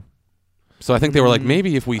do. So I think they were like,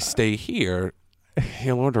 maybe if we stay here,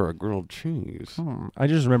 he'll order a grilled cheese. I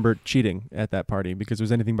just remember cheating at that party because it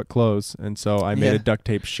was anything but clothes, and so I made Yeah. a duct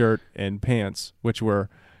tape shirt and pants, which were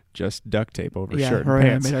just duct tape over shirt and Rory and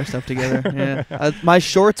I pants. made our stuff together. Yeah. My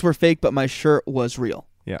shorts were fake, but my shirt was real.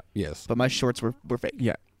 Yes. But my shorts were fake.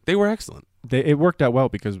 Yeah. They were excellent. It worked out well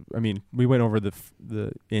because we went over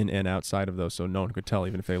the in and outside of those, so no one could tell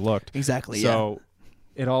even if they looked. Exactly. So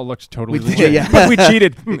it all looked totally We did, legit. yeah. But we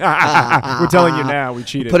cheated. We're telling you now, we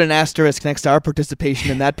cheated. Put an asterisk next to our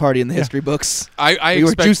participation in that party in the history books. I We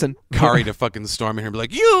were expect juicing. Kari to fucking storm in here and be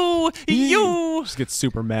like, you. Just get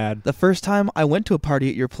super mad. The first time I went to a party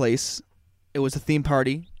at your place, it was a theme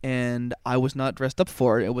party, and I was not dressed up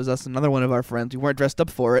for it. It was us, another one of our friends. We weren't dressed up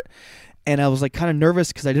for it. And I was like kind of nervous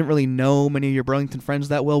because I didn't really know many of your Burlington friends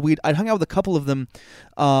that well. I'd hung out with a couple of them.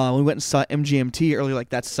 We went and saw MGMT earlier, like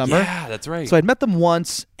that summer. Yeah, that's right. So I'd met them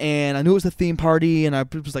once, and I knew it was a theme party, and I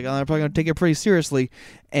was like, I'm probably gonna take it pretty seriously.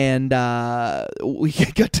 And we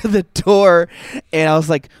got to the door, and I was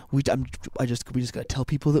like, we just gotta tell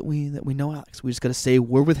people that we know Alex. We just gotta say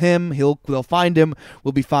we're with him. They'll find him.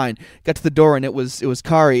 We'll be fine. Got to the door, and it was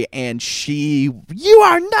Kari, and you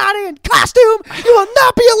are not in costume. You will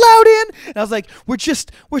not be allowed in. And I was like, we're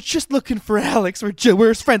just looking for Alex. We're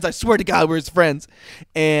his friends. I swear to God, we're his friends.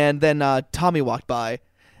 And then Tommy walked by.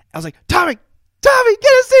 I was like, Tommy, get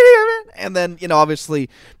a seat here, man. And then obviously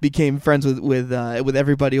became friends with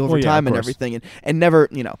everybody over Well, yeah, time of and course. everything, and never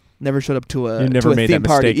showed up to a You never to a made theme that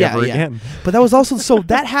party. mistake ever again. But that was also so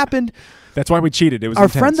that happened. That's why we cheated. It was Our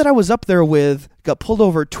intense. friend that I was up there with got pulled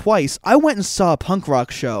over twice. I went and saw a punk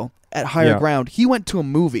rock show at Higher Yeah. Ground. He went to a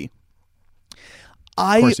movie.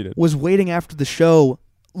 I course he did. was waiting after the show,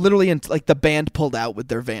 literally, and like the band pulled out with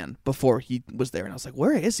their van before he was there, and I was like,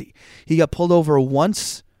 "Where is he?" He got pulled over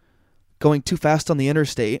once, going too fast on the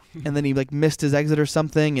interstate, and then he like missed his exit or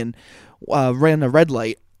something, and ran a red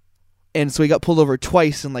light, and so he got pulled over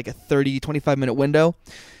twice in like a 25 minute window.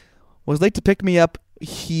 Was late to pick me up.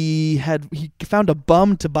 He found a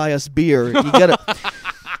bum to buy us beer.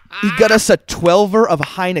 He got us a 12er of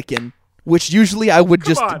Heineken. Which usually I would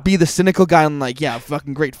just on. be the cynical guy and like, yeah,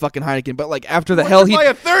 fucking great fucking Heineken. But like after the Why hell buy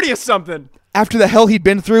a 30 or something. after the hell he'd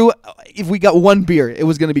been through, if we got one beer, it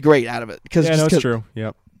was gonna be great out of it. Yeah, no, it's true.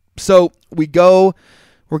 Yep. So we're going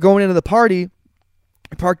into the party.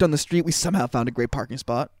 We parked on the street. We somehow found a great parking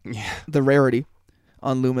spot. Yeah. The Rarity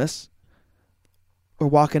on Loomis. We're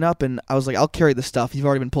walking up, and I was like, I'll carry the stuff. You've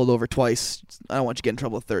already been pulled over twice. I don't want you to get in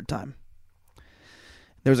trouble a third time.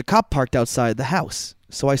 There was a cop parked outside the house.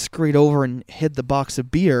 So I scurried over and hid the box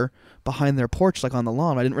of beer behind their porch, like on the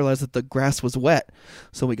lawn. I didn't realize that the grass was wet.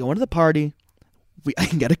 So we go into the party. I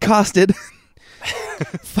can get accosted.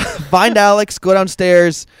 Find Alex, go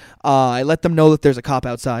downstairs. I let them know that there's a cop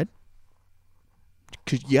outside.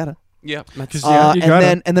 'Cause you gotta. Yeah. That's, Yeah, you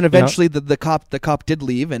gotta. And then eventually the cop did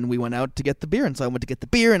leave, and we went out to get the beer. And so I went to get the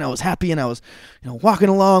beer, and I was happy, and I was walking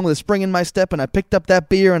along with a spring in my step, and I picked up that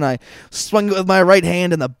beer, and I swung it with my right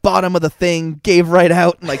hand, and the bottom of the thing gave right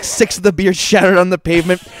out, and like 6 of the beers shattered on the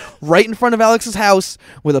pavement right in front of Alex's house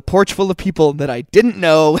with a porch full of people that I didn't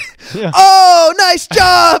know. Yeah. Oh, nice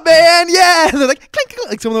job, man! Yeah, and they're like clink, clink,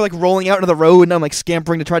 like some of them are like rolling out into the road, and I'm like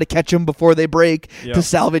scampering to try to catch them before they break Yep. to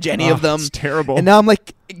salvage any Oh, of them. it's terrible. And now I'm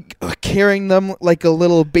like carrying them like a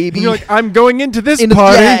little baby. And you're like, I'm going into this into-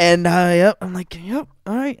 party. Yeah, and yep. I'm like, yep,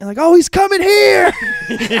 all right. And like, oh, he's coming here.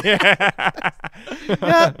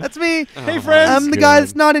 Yeah, that's me. Hey, friends. I'm the guy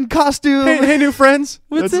that's not in costume. Hey, new friends.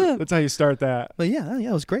 What's that's, up? That's how you start that. But yeah,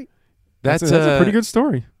 it was great. that's, That's a pretty good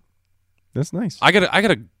story. That's nice. I got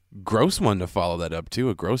a gross one to follow that up too.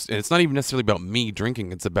 And it's not even necessarily about me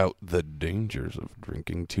drinking. It's about the dangers of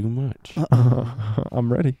drinking too much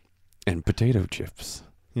I'm ready. and potato chips.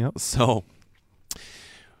 Yep. So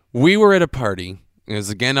we were at a party. It was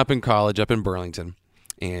again up in college, up in Burlington,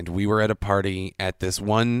 and we were at a party at this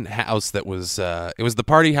one house that was it was the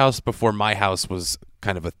party house before my house was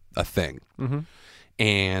kind of a thing. Mm-hmm.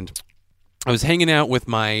 And I was hanging out with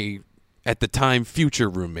my at the time future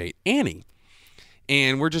roommate Annie,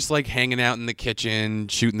 and we're just like hanging out in the kitchen,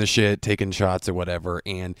 shooting the shit, taking shots or whatever,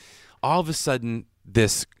 and all of a sudden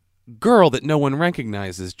this girl that no one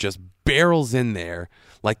recognizes just barrels in there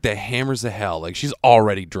like the hammers of hell. Like she's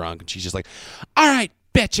already drunk, and she's just like, all right,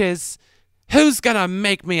 bitches, who's gonna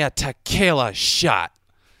make me a tequila shot?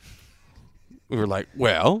 We were like,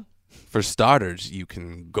 well, for starters, you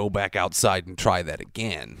can go back outside and try that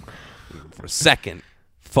again. For a second,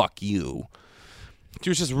 fuck you. She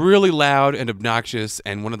was just really loud and obnoxious,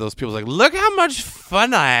 and one of those people was like, look how much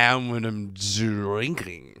fun I am when I'm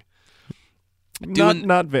drinking.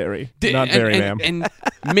 Not very. Not very, ma'am. And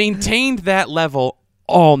maintained that level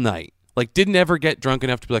all night. Like, didn't ever get drunk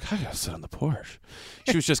enough to be like, I gotta sit on the porch.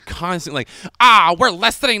 She was just constantly like, we're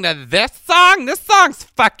listening to this song? This song's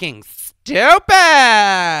fucking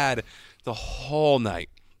stupid. The whole night.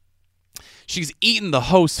 She's eating the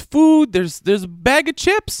host's food. There's a bag of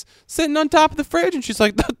chips sitting on top of the fridge, and she's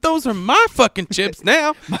like, those are my fucking chips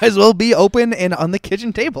now. Might as well be open and on the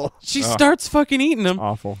kitchen table. She starts fucking eating them.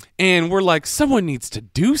 Awful. And we're like, someone needs to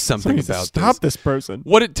do something Needs to about stop this person.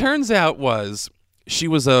 What it turns out was she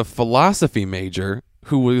was a philosophy major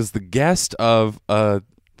who was the guest of a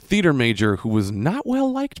theater major who was not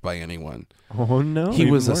well liked by anyone. Oh, no.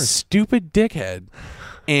 He was a stupid dickhead.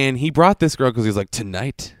 And he brought this girl because he was like,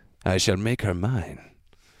 tonight I shall make her mine.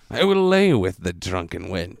 I will lay with the drunken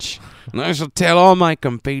wench, and I shall tell all my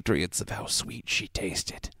compatriots of how sweet she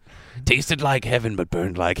tasted. Tasted like heaven, but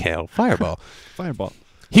burned like hell. Fireball. Fireball.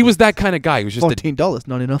 He was that kind of guy. He was just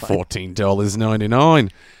 $14.99.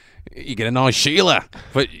 $14.99. You get a nice Sheila.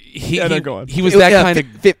 But he go on. was that kind of...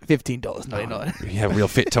 $15.99. Yeah, real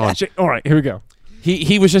fit time. All right, here we go.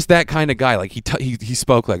 He was just that kind of guy. Like, he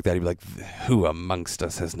spoke like that. He'd be like, who amongst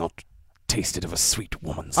us has not tasted of a sweet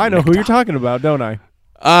woman's I know nectar? who you're talking about, don't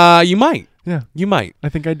I? You might. Yeah. You might. I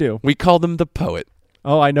think I do. We called him the poet.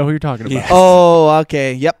 Oh, I know who you're talking about. Yeah. Oh,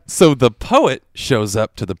 okay. Yep. So the poet shows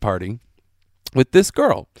up to the party with this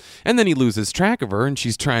girl, and then he loses track of her, and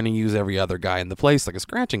she's trying to use every other guy in the place like a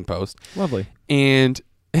scratching post. Lovely. And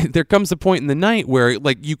there comes a point in the night where,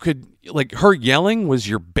 like, you could, like, her yelling was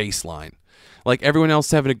your baseline. Like, everyone else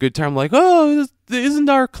having a good time, like, oh, isn't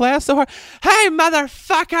our class so hard? Hey,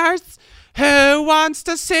 motherfuckers, who wants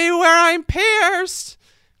to see where I'm pierced?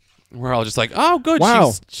 We're all just like, oh, good.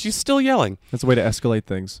 Wow. She's still yelling. That's a way to escalate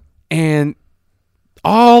things. And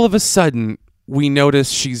all of a sudden, we notice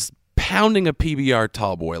she's pounding a PBR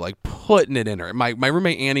tall boy, like putting it in her. My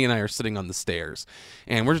roommate Annie and I are sitting on the stairs,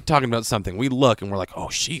 and we're just talking about something. We look, and we're like, oh,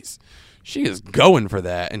 she is going for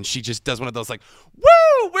that. And she just does one of those, like,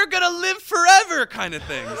 woo, we're going to live forever kind of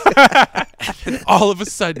things. And then all of a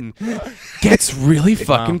sudden, gets really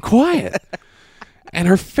fucking quiet. And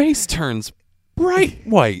her face turns bright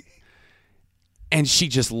white. And she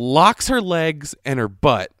just locks her legs and her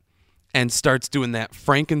butt and starts doing that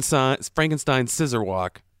Frankenstein scissor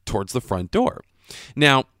walk towards the front door.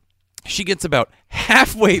 Now, she gets about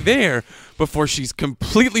halfway there before she's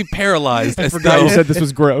completely paralyzed. I forgot you said this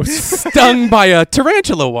was gross. Stung by a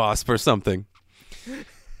tarantula wasp or something.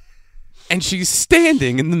 And she's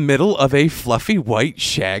standing in the middle of a fluffy white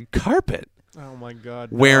shag carpet. Oh, my God.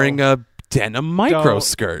 Wearing a denim micro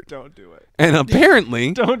skirt. Don't do it. And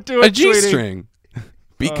apparently Don't do it, a G-string.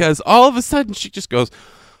 Because all of a sudden she just goes,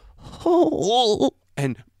 oh,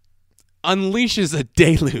 and unleashes a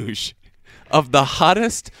deluge of the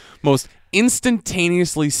hottest, most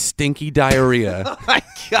instantaneously stinky diarrhea Oh my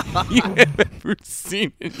God. you have ever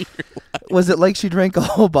seen in your life. Was it like she drank a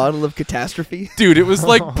whole bottle of Catastrophe? Dude, it was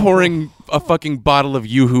like pouring a fucking bottle of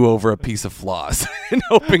Yoo-Hoo over a piece of floss and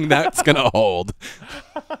hoping that's gonna hold.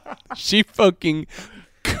 She fucking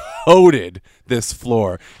coated this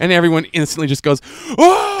floor, and everyone instantly just goes,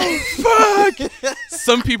 oh, fuck!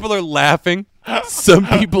 Some people are laughing. Some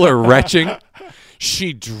people are retching.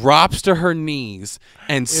 She drops to her knees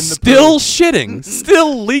and still shitting,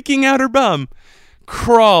 still leaking out her bum,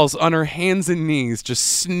 crawls on her hands and knees, just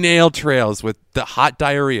snail trails with the hot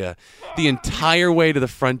diarrhea the entire way to the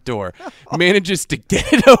front door, manages to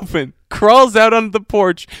get it open, crawls out onto the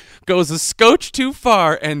porch, goes a scotch too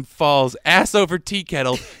far, and falls ass over tea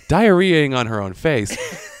kettle, diarrheaing on her own face,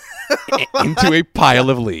 into a pile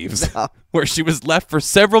of leaves, where she was left for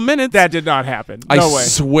several minutes. That did not happen. I No way.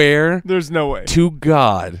 swear There's no way. to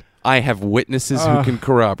God, I have witnesses who can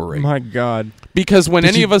corroborate. My God. Because when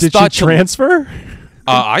any of us did thought she transfer?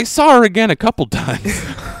 I saw her again a couple times.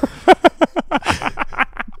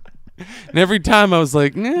 And every time I was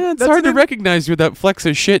like, it's That's hard to an- recognize you with that flex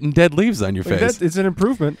of shit and dead leaves on your face. It's an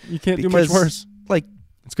improvement. You can't do much Because, worse. Like,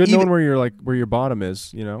 It's good even- knowing where your bottom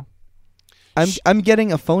is, you know? I'm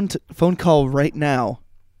getting a phone call right now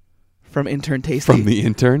from intern Tasty. From the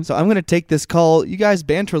intern? So I'm gonna take this call. You guys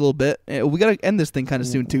banter a little bit. We gotta end this thing kind of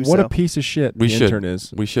soon too. What so. a piece of shit We the should. intern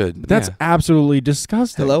is. We should. That's Yeah. absolutely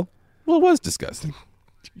disgusting. Hello. Well, it was disgusting.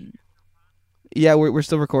 Yeah, we're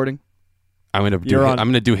still recording. I'm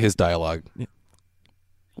gonna do his dialogue.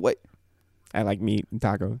 Wait. I like meat and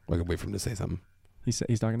tacos. I can wait for him to say something. He's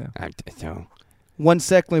talking now. So, 1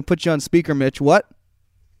 sec. Let me put you on speaker, Mitch. What?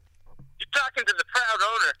 You're talking to the proud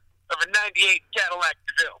owner of a 98 Cadillac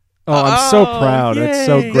DeVille. Oh, I'm so proud. It's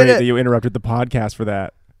so yay. great Did it. that you interrupted the podcast for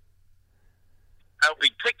that. I'll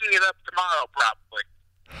be picking it up tomorrow, probably.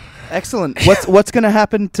 Excellent. What's gonna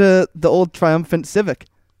happen to the old triumphant Civic?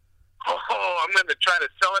 Oh, I'm going to try to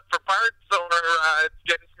sell it for parts, or it's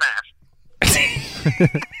getting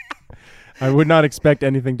smashed. I would not expect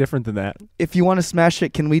anything different than that. If you want to smash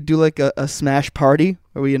it, can we do like a smash party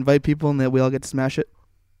where we invite people and that we all get to smash it?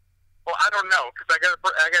 Well, I don't know, because I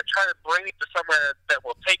gotta try to bring it to somewhere that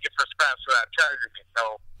will take it for scraps without charging me. So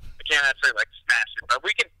I can't actually like smash it, but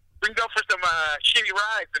we can go for some shitty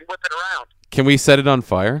rides and whip it around. Can we set it on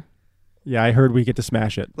fire? Yeah, I heard we get to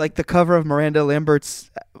smash it. Like the cover of Miranda Lambert's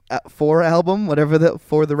 4 album, whatever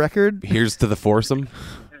For the Record. Here's to the foursome.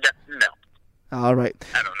 No, All right.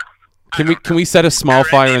 I don't know. Can we set a small All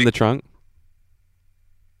right, fire in maybe. the trunk?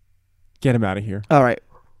 Get him out of here. All right.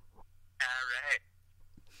 All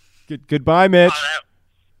right. Goodbye, Mitch. Oh,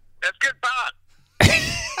 that's good pod.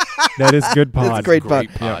 That is good pod. That's great pod.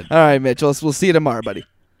 pod. All right, Mitch. We'll see you tomorrow, buddy.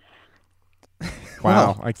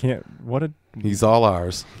 Wow, I can't. What a. He's all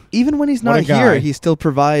ours. Even when he's What not a guy. here, he still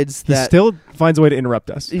provides He that. still finds a way to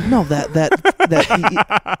interrupt us. No, that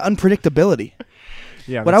unpredictability.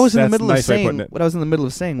 Yeah. What I was in the that's middle a of nice way of saying, putting it. what I was in the middle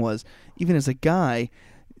of saying was, even as a guy,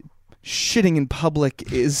 shitting in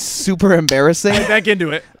public is super embarrassing. Back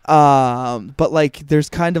into it. But like, there's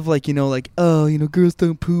kind of like, girls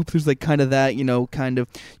don't poop. There's like kind of that, you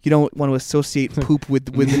don't want to associate poop with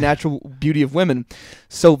the natural beauty of women.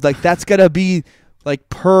 So like, that's gotta be like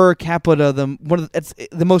per capita it's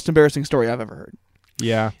the most embarrassing story I've ever heard.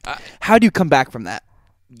 Yeah. How do you come back from that?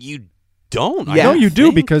 You don't. Yeah. I No, don't you do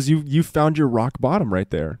think. because you found your rock bottom right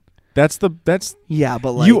there. That's Yeah,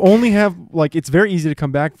 but like, you only have like it's very easy to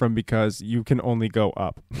come back from because you can only go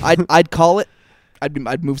up. I'd call it.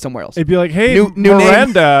 I'd move somewhere else. It'd be like, hey, New name.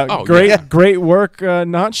 Miranda, Oh, great yeah. great work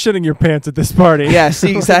not shitting your pants at this party. Yeah,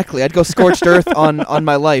 see, exactly. I'd go scorched earth on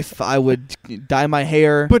my life. I would dye my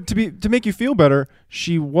hair. But to make you feel better,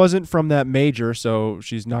 she wasn't from that major, so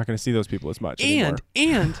she's not going to see those people as much anymore.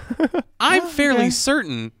 And I'm fairly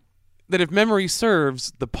certain that if memory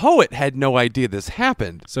serves, the poet had no idea this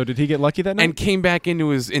happened. So did he get lucky that night? And came back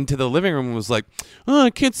into the living room and was like, "Oh,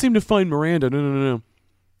 I can't seem to find Miranda. No.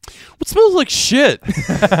 What smells like shit?"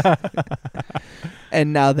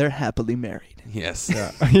 And now they're happily married. Yes.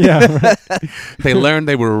 yeah. They learned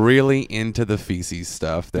they were really into the feces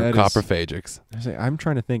stuff. They're That is- coprophagics. I'm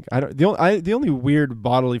trying to think. The only weird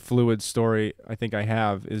bodily fluid story I think I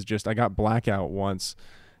have is just I got blackout once,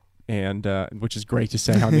 and which is great to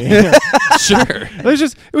say on the air. Sure.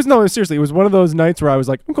 Seriously, it was one of those nights where I was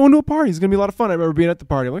like, I'm going to a party. It's gonna be a lot of fun. I remember being at the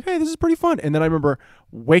party. I'm like, hey, this is pretty fun. And then I remember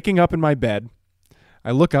waking up in my bed.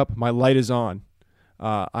 I look up, my light is on.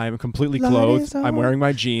 I'm completely Light clothed. is on. I'm wearing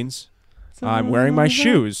my jeans. I'm wearing my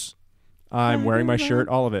shoes. I'm wearing my shirt.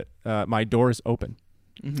 All of it. My door is open.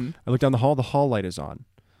 Mm-hmm. I look down the hall. The hall light is on.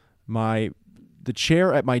 The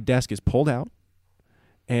chair at my desk is pulled out,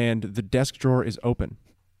 and the desk drawer is open.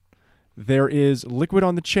 There is liquid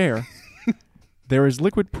on the chair. There is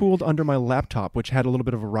liquid pooled under my laptop, which had a little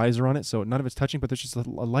bit of a riser on it, so none of it's touching, but there's just a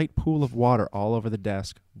light pool of water all over the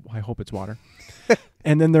desk. I hope it's water.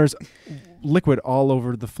 And then there's liquid all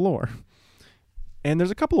over the floor. And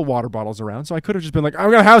there's a couple of water bottles around, so I could have just been like,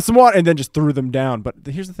 I'm going to have some water, and then just threw them down. But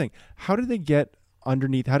here's the thing. How did it get all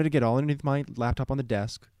underneath my laptop on the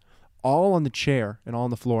desk, all on the chair and all on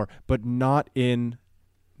the floor, but not in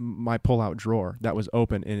my pull-out drawer that was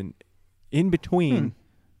open in between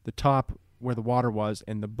the top where the water was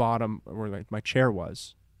and the bottom where my chair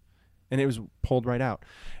was, and it was pulled right out.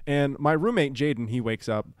 And my roommate Jaden, he wakes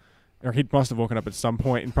up, or he must have woken up at some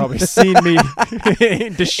point and probably seen me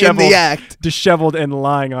disheveled, In the act. disheveled and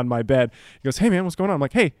lying on my bed. He goes, "Hey man, what's going on?" I'm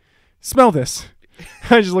like, "Hey, smell this."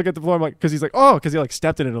 I just look at the floor. I'm like, because he's like, "Oh," because he like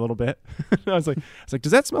stepped in it a little bit. I was like,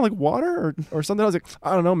 "Does that smell like water or something?" I was like,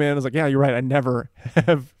 "I don't know, man." I was like, "Yeah, you're right. I never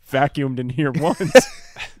have vacuumed in here once."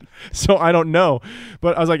 So I don't know,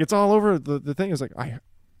 but I was like, it's all over the thing. Is like,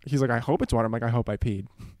 he's like, I hope it's water. I'm like, I hope I peed.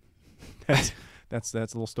 That's a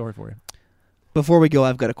little story for you. Before we go,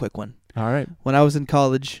 I've got a quick one. All right. When I was in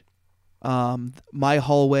college, my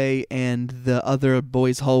hallway and the other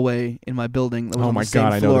boys' hallway in my building that was Oh on my the same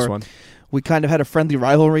God, I know floor, this one. we kind of had a friendly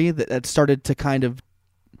rivalry that started to kind of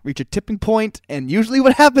reach a tipping point, and usually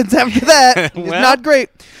what happens after that is not great.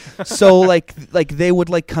 So like they would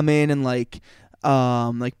like come in and like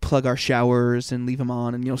plug our showers and leave them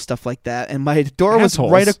on and stuff like that, and my door was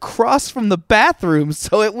Assholes. right across from the bathroom,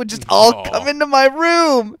 so it would just all come into my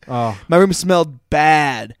room. Oh. My room smelled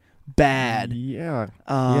bad. Yeah.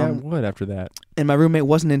 Yeah, it would after that. And my roommate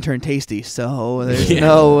wasn't intern tasty, so there's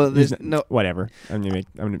Yeah. there's no Whatever. I'm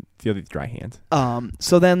gonna feel these dry hands.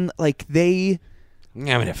 so then like they I'm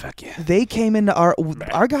gonna fuck you. they came into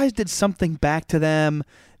our guys did something back to them.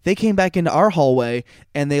 They came back into our hallway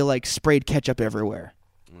and they like sprayed ketchup everywhere.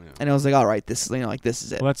 And I was like, all right, this is this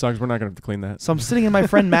is it. Well, that sucks. We're not going to have to clean that. So I'm sitting in my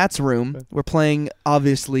friend Matt's room. We're playing,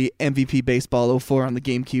 obviously, MVP Baseball 04 on the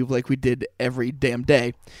GameCube like we did every damn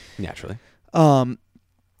day. Naturally. And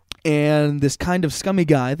this kind of scummy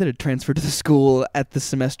guy that had transferred to the school at the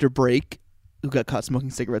semester break, who got caught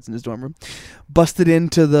smoking cigarettes in his dorm room, busted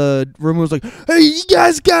into the room and was like, hey, you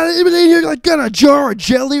guys got anybody in here got a jar of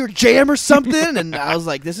jelly or jam or something? And I was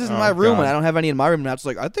like, this isn't my room, and I don't have any in my room. And I was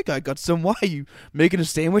like, I think I got some. Why, you making a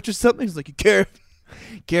sandwich or something? He's like, you care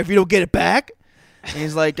if you don't get it back? And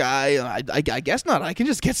he's like, I guess not. I can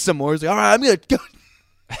just get some more. He's like, all right, I'm going to go.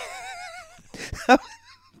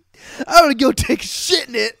 I'm going to go take a shit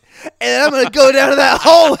in it. And I'm going to go down to that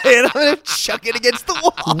hallway and I'm going to chuck it against the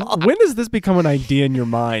wall. When does this become an idea in your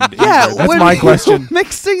mind? Yeah, that's my question.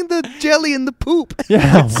 Mixing the jelly and the poop.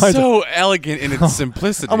 Yeah, So elegant in its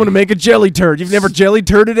simplicity. I'm going to make a jelly turd. You've never jelly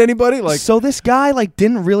turded anybody? So this guy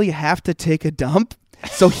didn't really have to take a dump.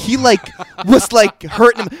 So he was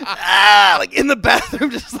hurting him in the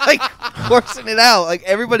bathroom, just forcing it out.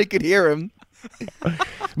 Everybody could hear him.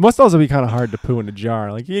 It must also be kind of hard to poo in a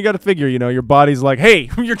jar. You got to figure, your body's like, hey,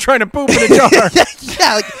 you're trying to poop in a jar.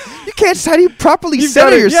 Yeah, you can't. How do you properly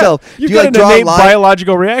center yourself? Yeah. Do You've you got an innate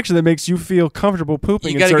biological reaction that makes you feel comfortable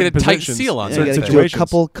pooping. You got to get a tight positions. seal on You certain got to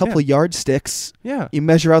situations. do a couple yardsticks. Yeah. You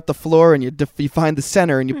measure out the floor and you find the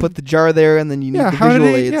center and you put the jar there and then you need the visual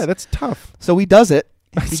aids. Yeah, that's tough. So he does it.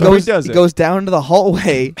 He goes down to the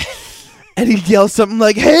hallway. And he yells something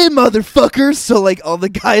like, hey, motherfuckers. So, all the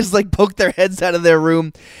guys, poke their heads out of their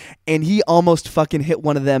room. And he almost fucking hit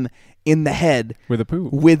one of them in the head. With a poo.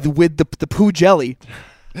 With the poo jelly.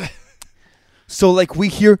 So, we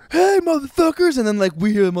hear, hey, motherfuckers. And then,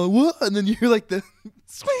 we hear them, what? And then you hear, the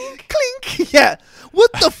swing, clink. Yeah.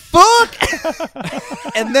 What the fuck?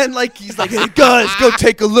 And then, he's like, hey, guys, go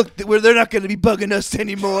take a look. They're not going to be bugging us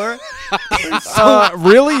anymore.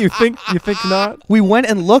 Really? You think not? We went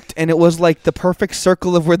and looked, and it was the perfect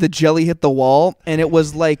circle of where the jelly hit the wall, and it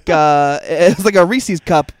was it was like a Reese's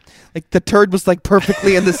cup. The turd was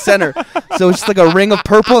perfectly in the center, so it's just a ring of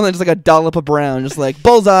purple and then just a dollop of brown, just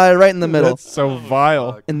bullseye right in the middle. That's so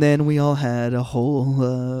vile. And then we all had a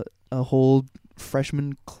whole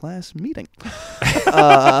freshman class meeting.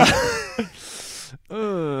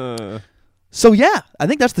 So yeah, I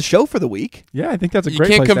think that's the show for the week. Yeah, I think that's a You great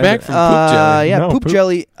can't place come to back end it. from poop jelly. Yeah, No, poop poop-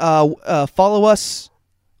 jelly. Follow us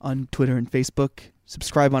on Twitter and Facebook.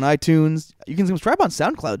 Subscribe on iTunes. You can subscribe on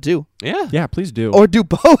SoundCloud too, Yeah. Yeah, please do. or do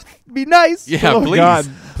both. Be nice. Yeah, oh please. God,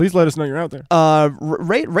 please let us know you're out there.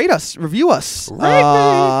 Rate us, review us. Rate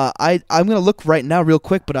me. I'm gonna look right now real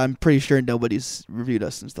quick, but I'm pretty sure nobody's reviewed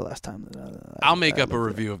us since the last time. I'll make up a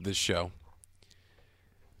review of this show.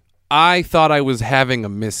 I thought I was having a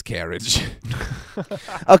miscarriage.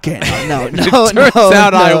 Okay, no. It turns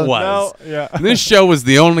out I was. No, yeah. This show was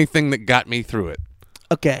the only thing that got me through it,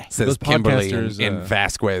 Okay. says Those Kimberly podcasters, in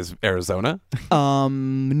Vasquez, Arizona.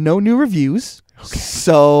 No new reviews. Okay.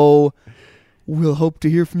 So we'll hope to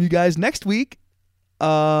hear from you guys next week.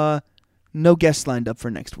 No guests lined up for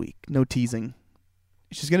next week. No teasing.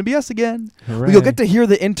 It's just gonna be us again. Hooray. We'll get to hear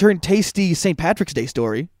the intern tasty St. Patrick's Day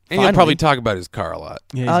story. And he'll probably talk about his car a lot.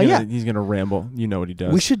 Yeah, he's gonna ramble. You know what he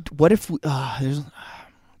does. We should. What if we? He's the just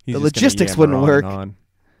gonna logistics yammer wouldn't on work. and on.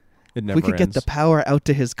 It never We could get ends. the power out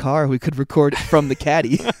to his car. We could record from the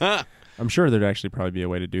caddy. I'm sure there'd actually probably be a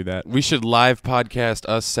way to do that. We should live podcast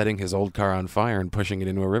us setting his old car on fire and pushing it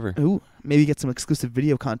into a river. Ooh, maybe get some exclusive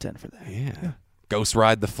video content for that. Yeah. Ghost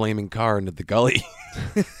ride the flaming car into the gully.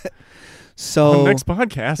 So On next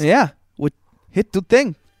podcast. yeah, hit the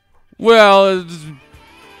thing. Well,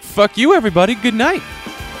 fuck you, everybody. Good night.